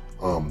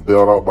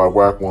 Bailed out by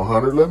Wack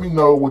 100. Let me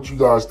know what you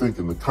guys think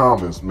in the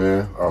comments,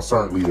 man. I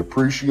certainly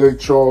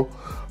appreciate y'all.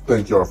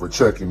 Thank y'all for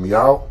checking me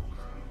out.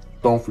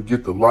 Don't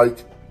forget to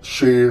like,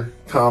 share,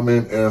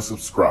 comment, and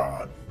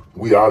subscribe.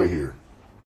 We out of here.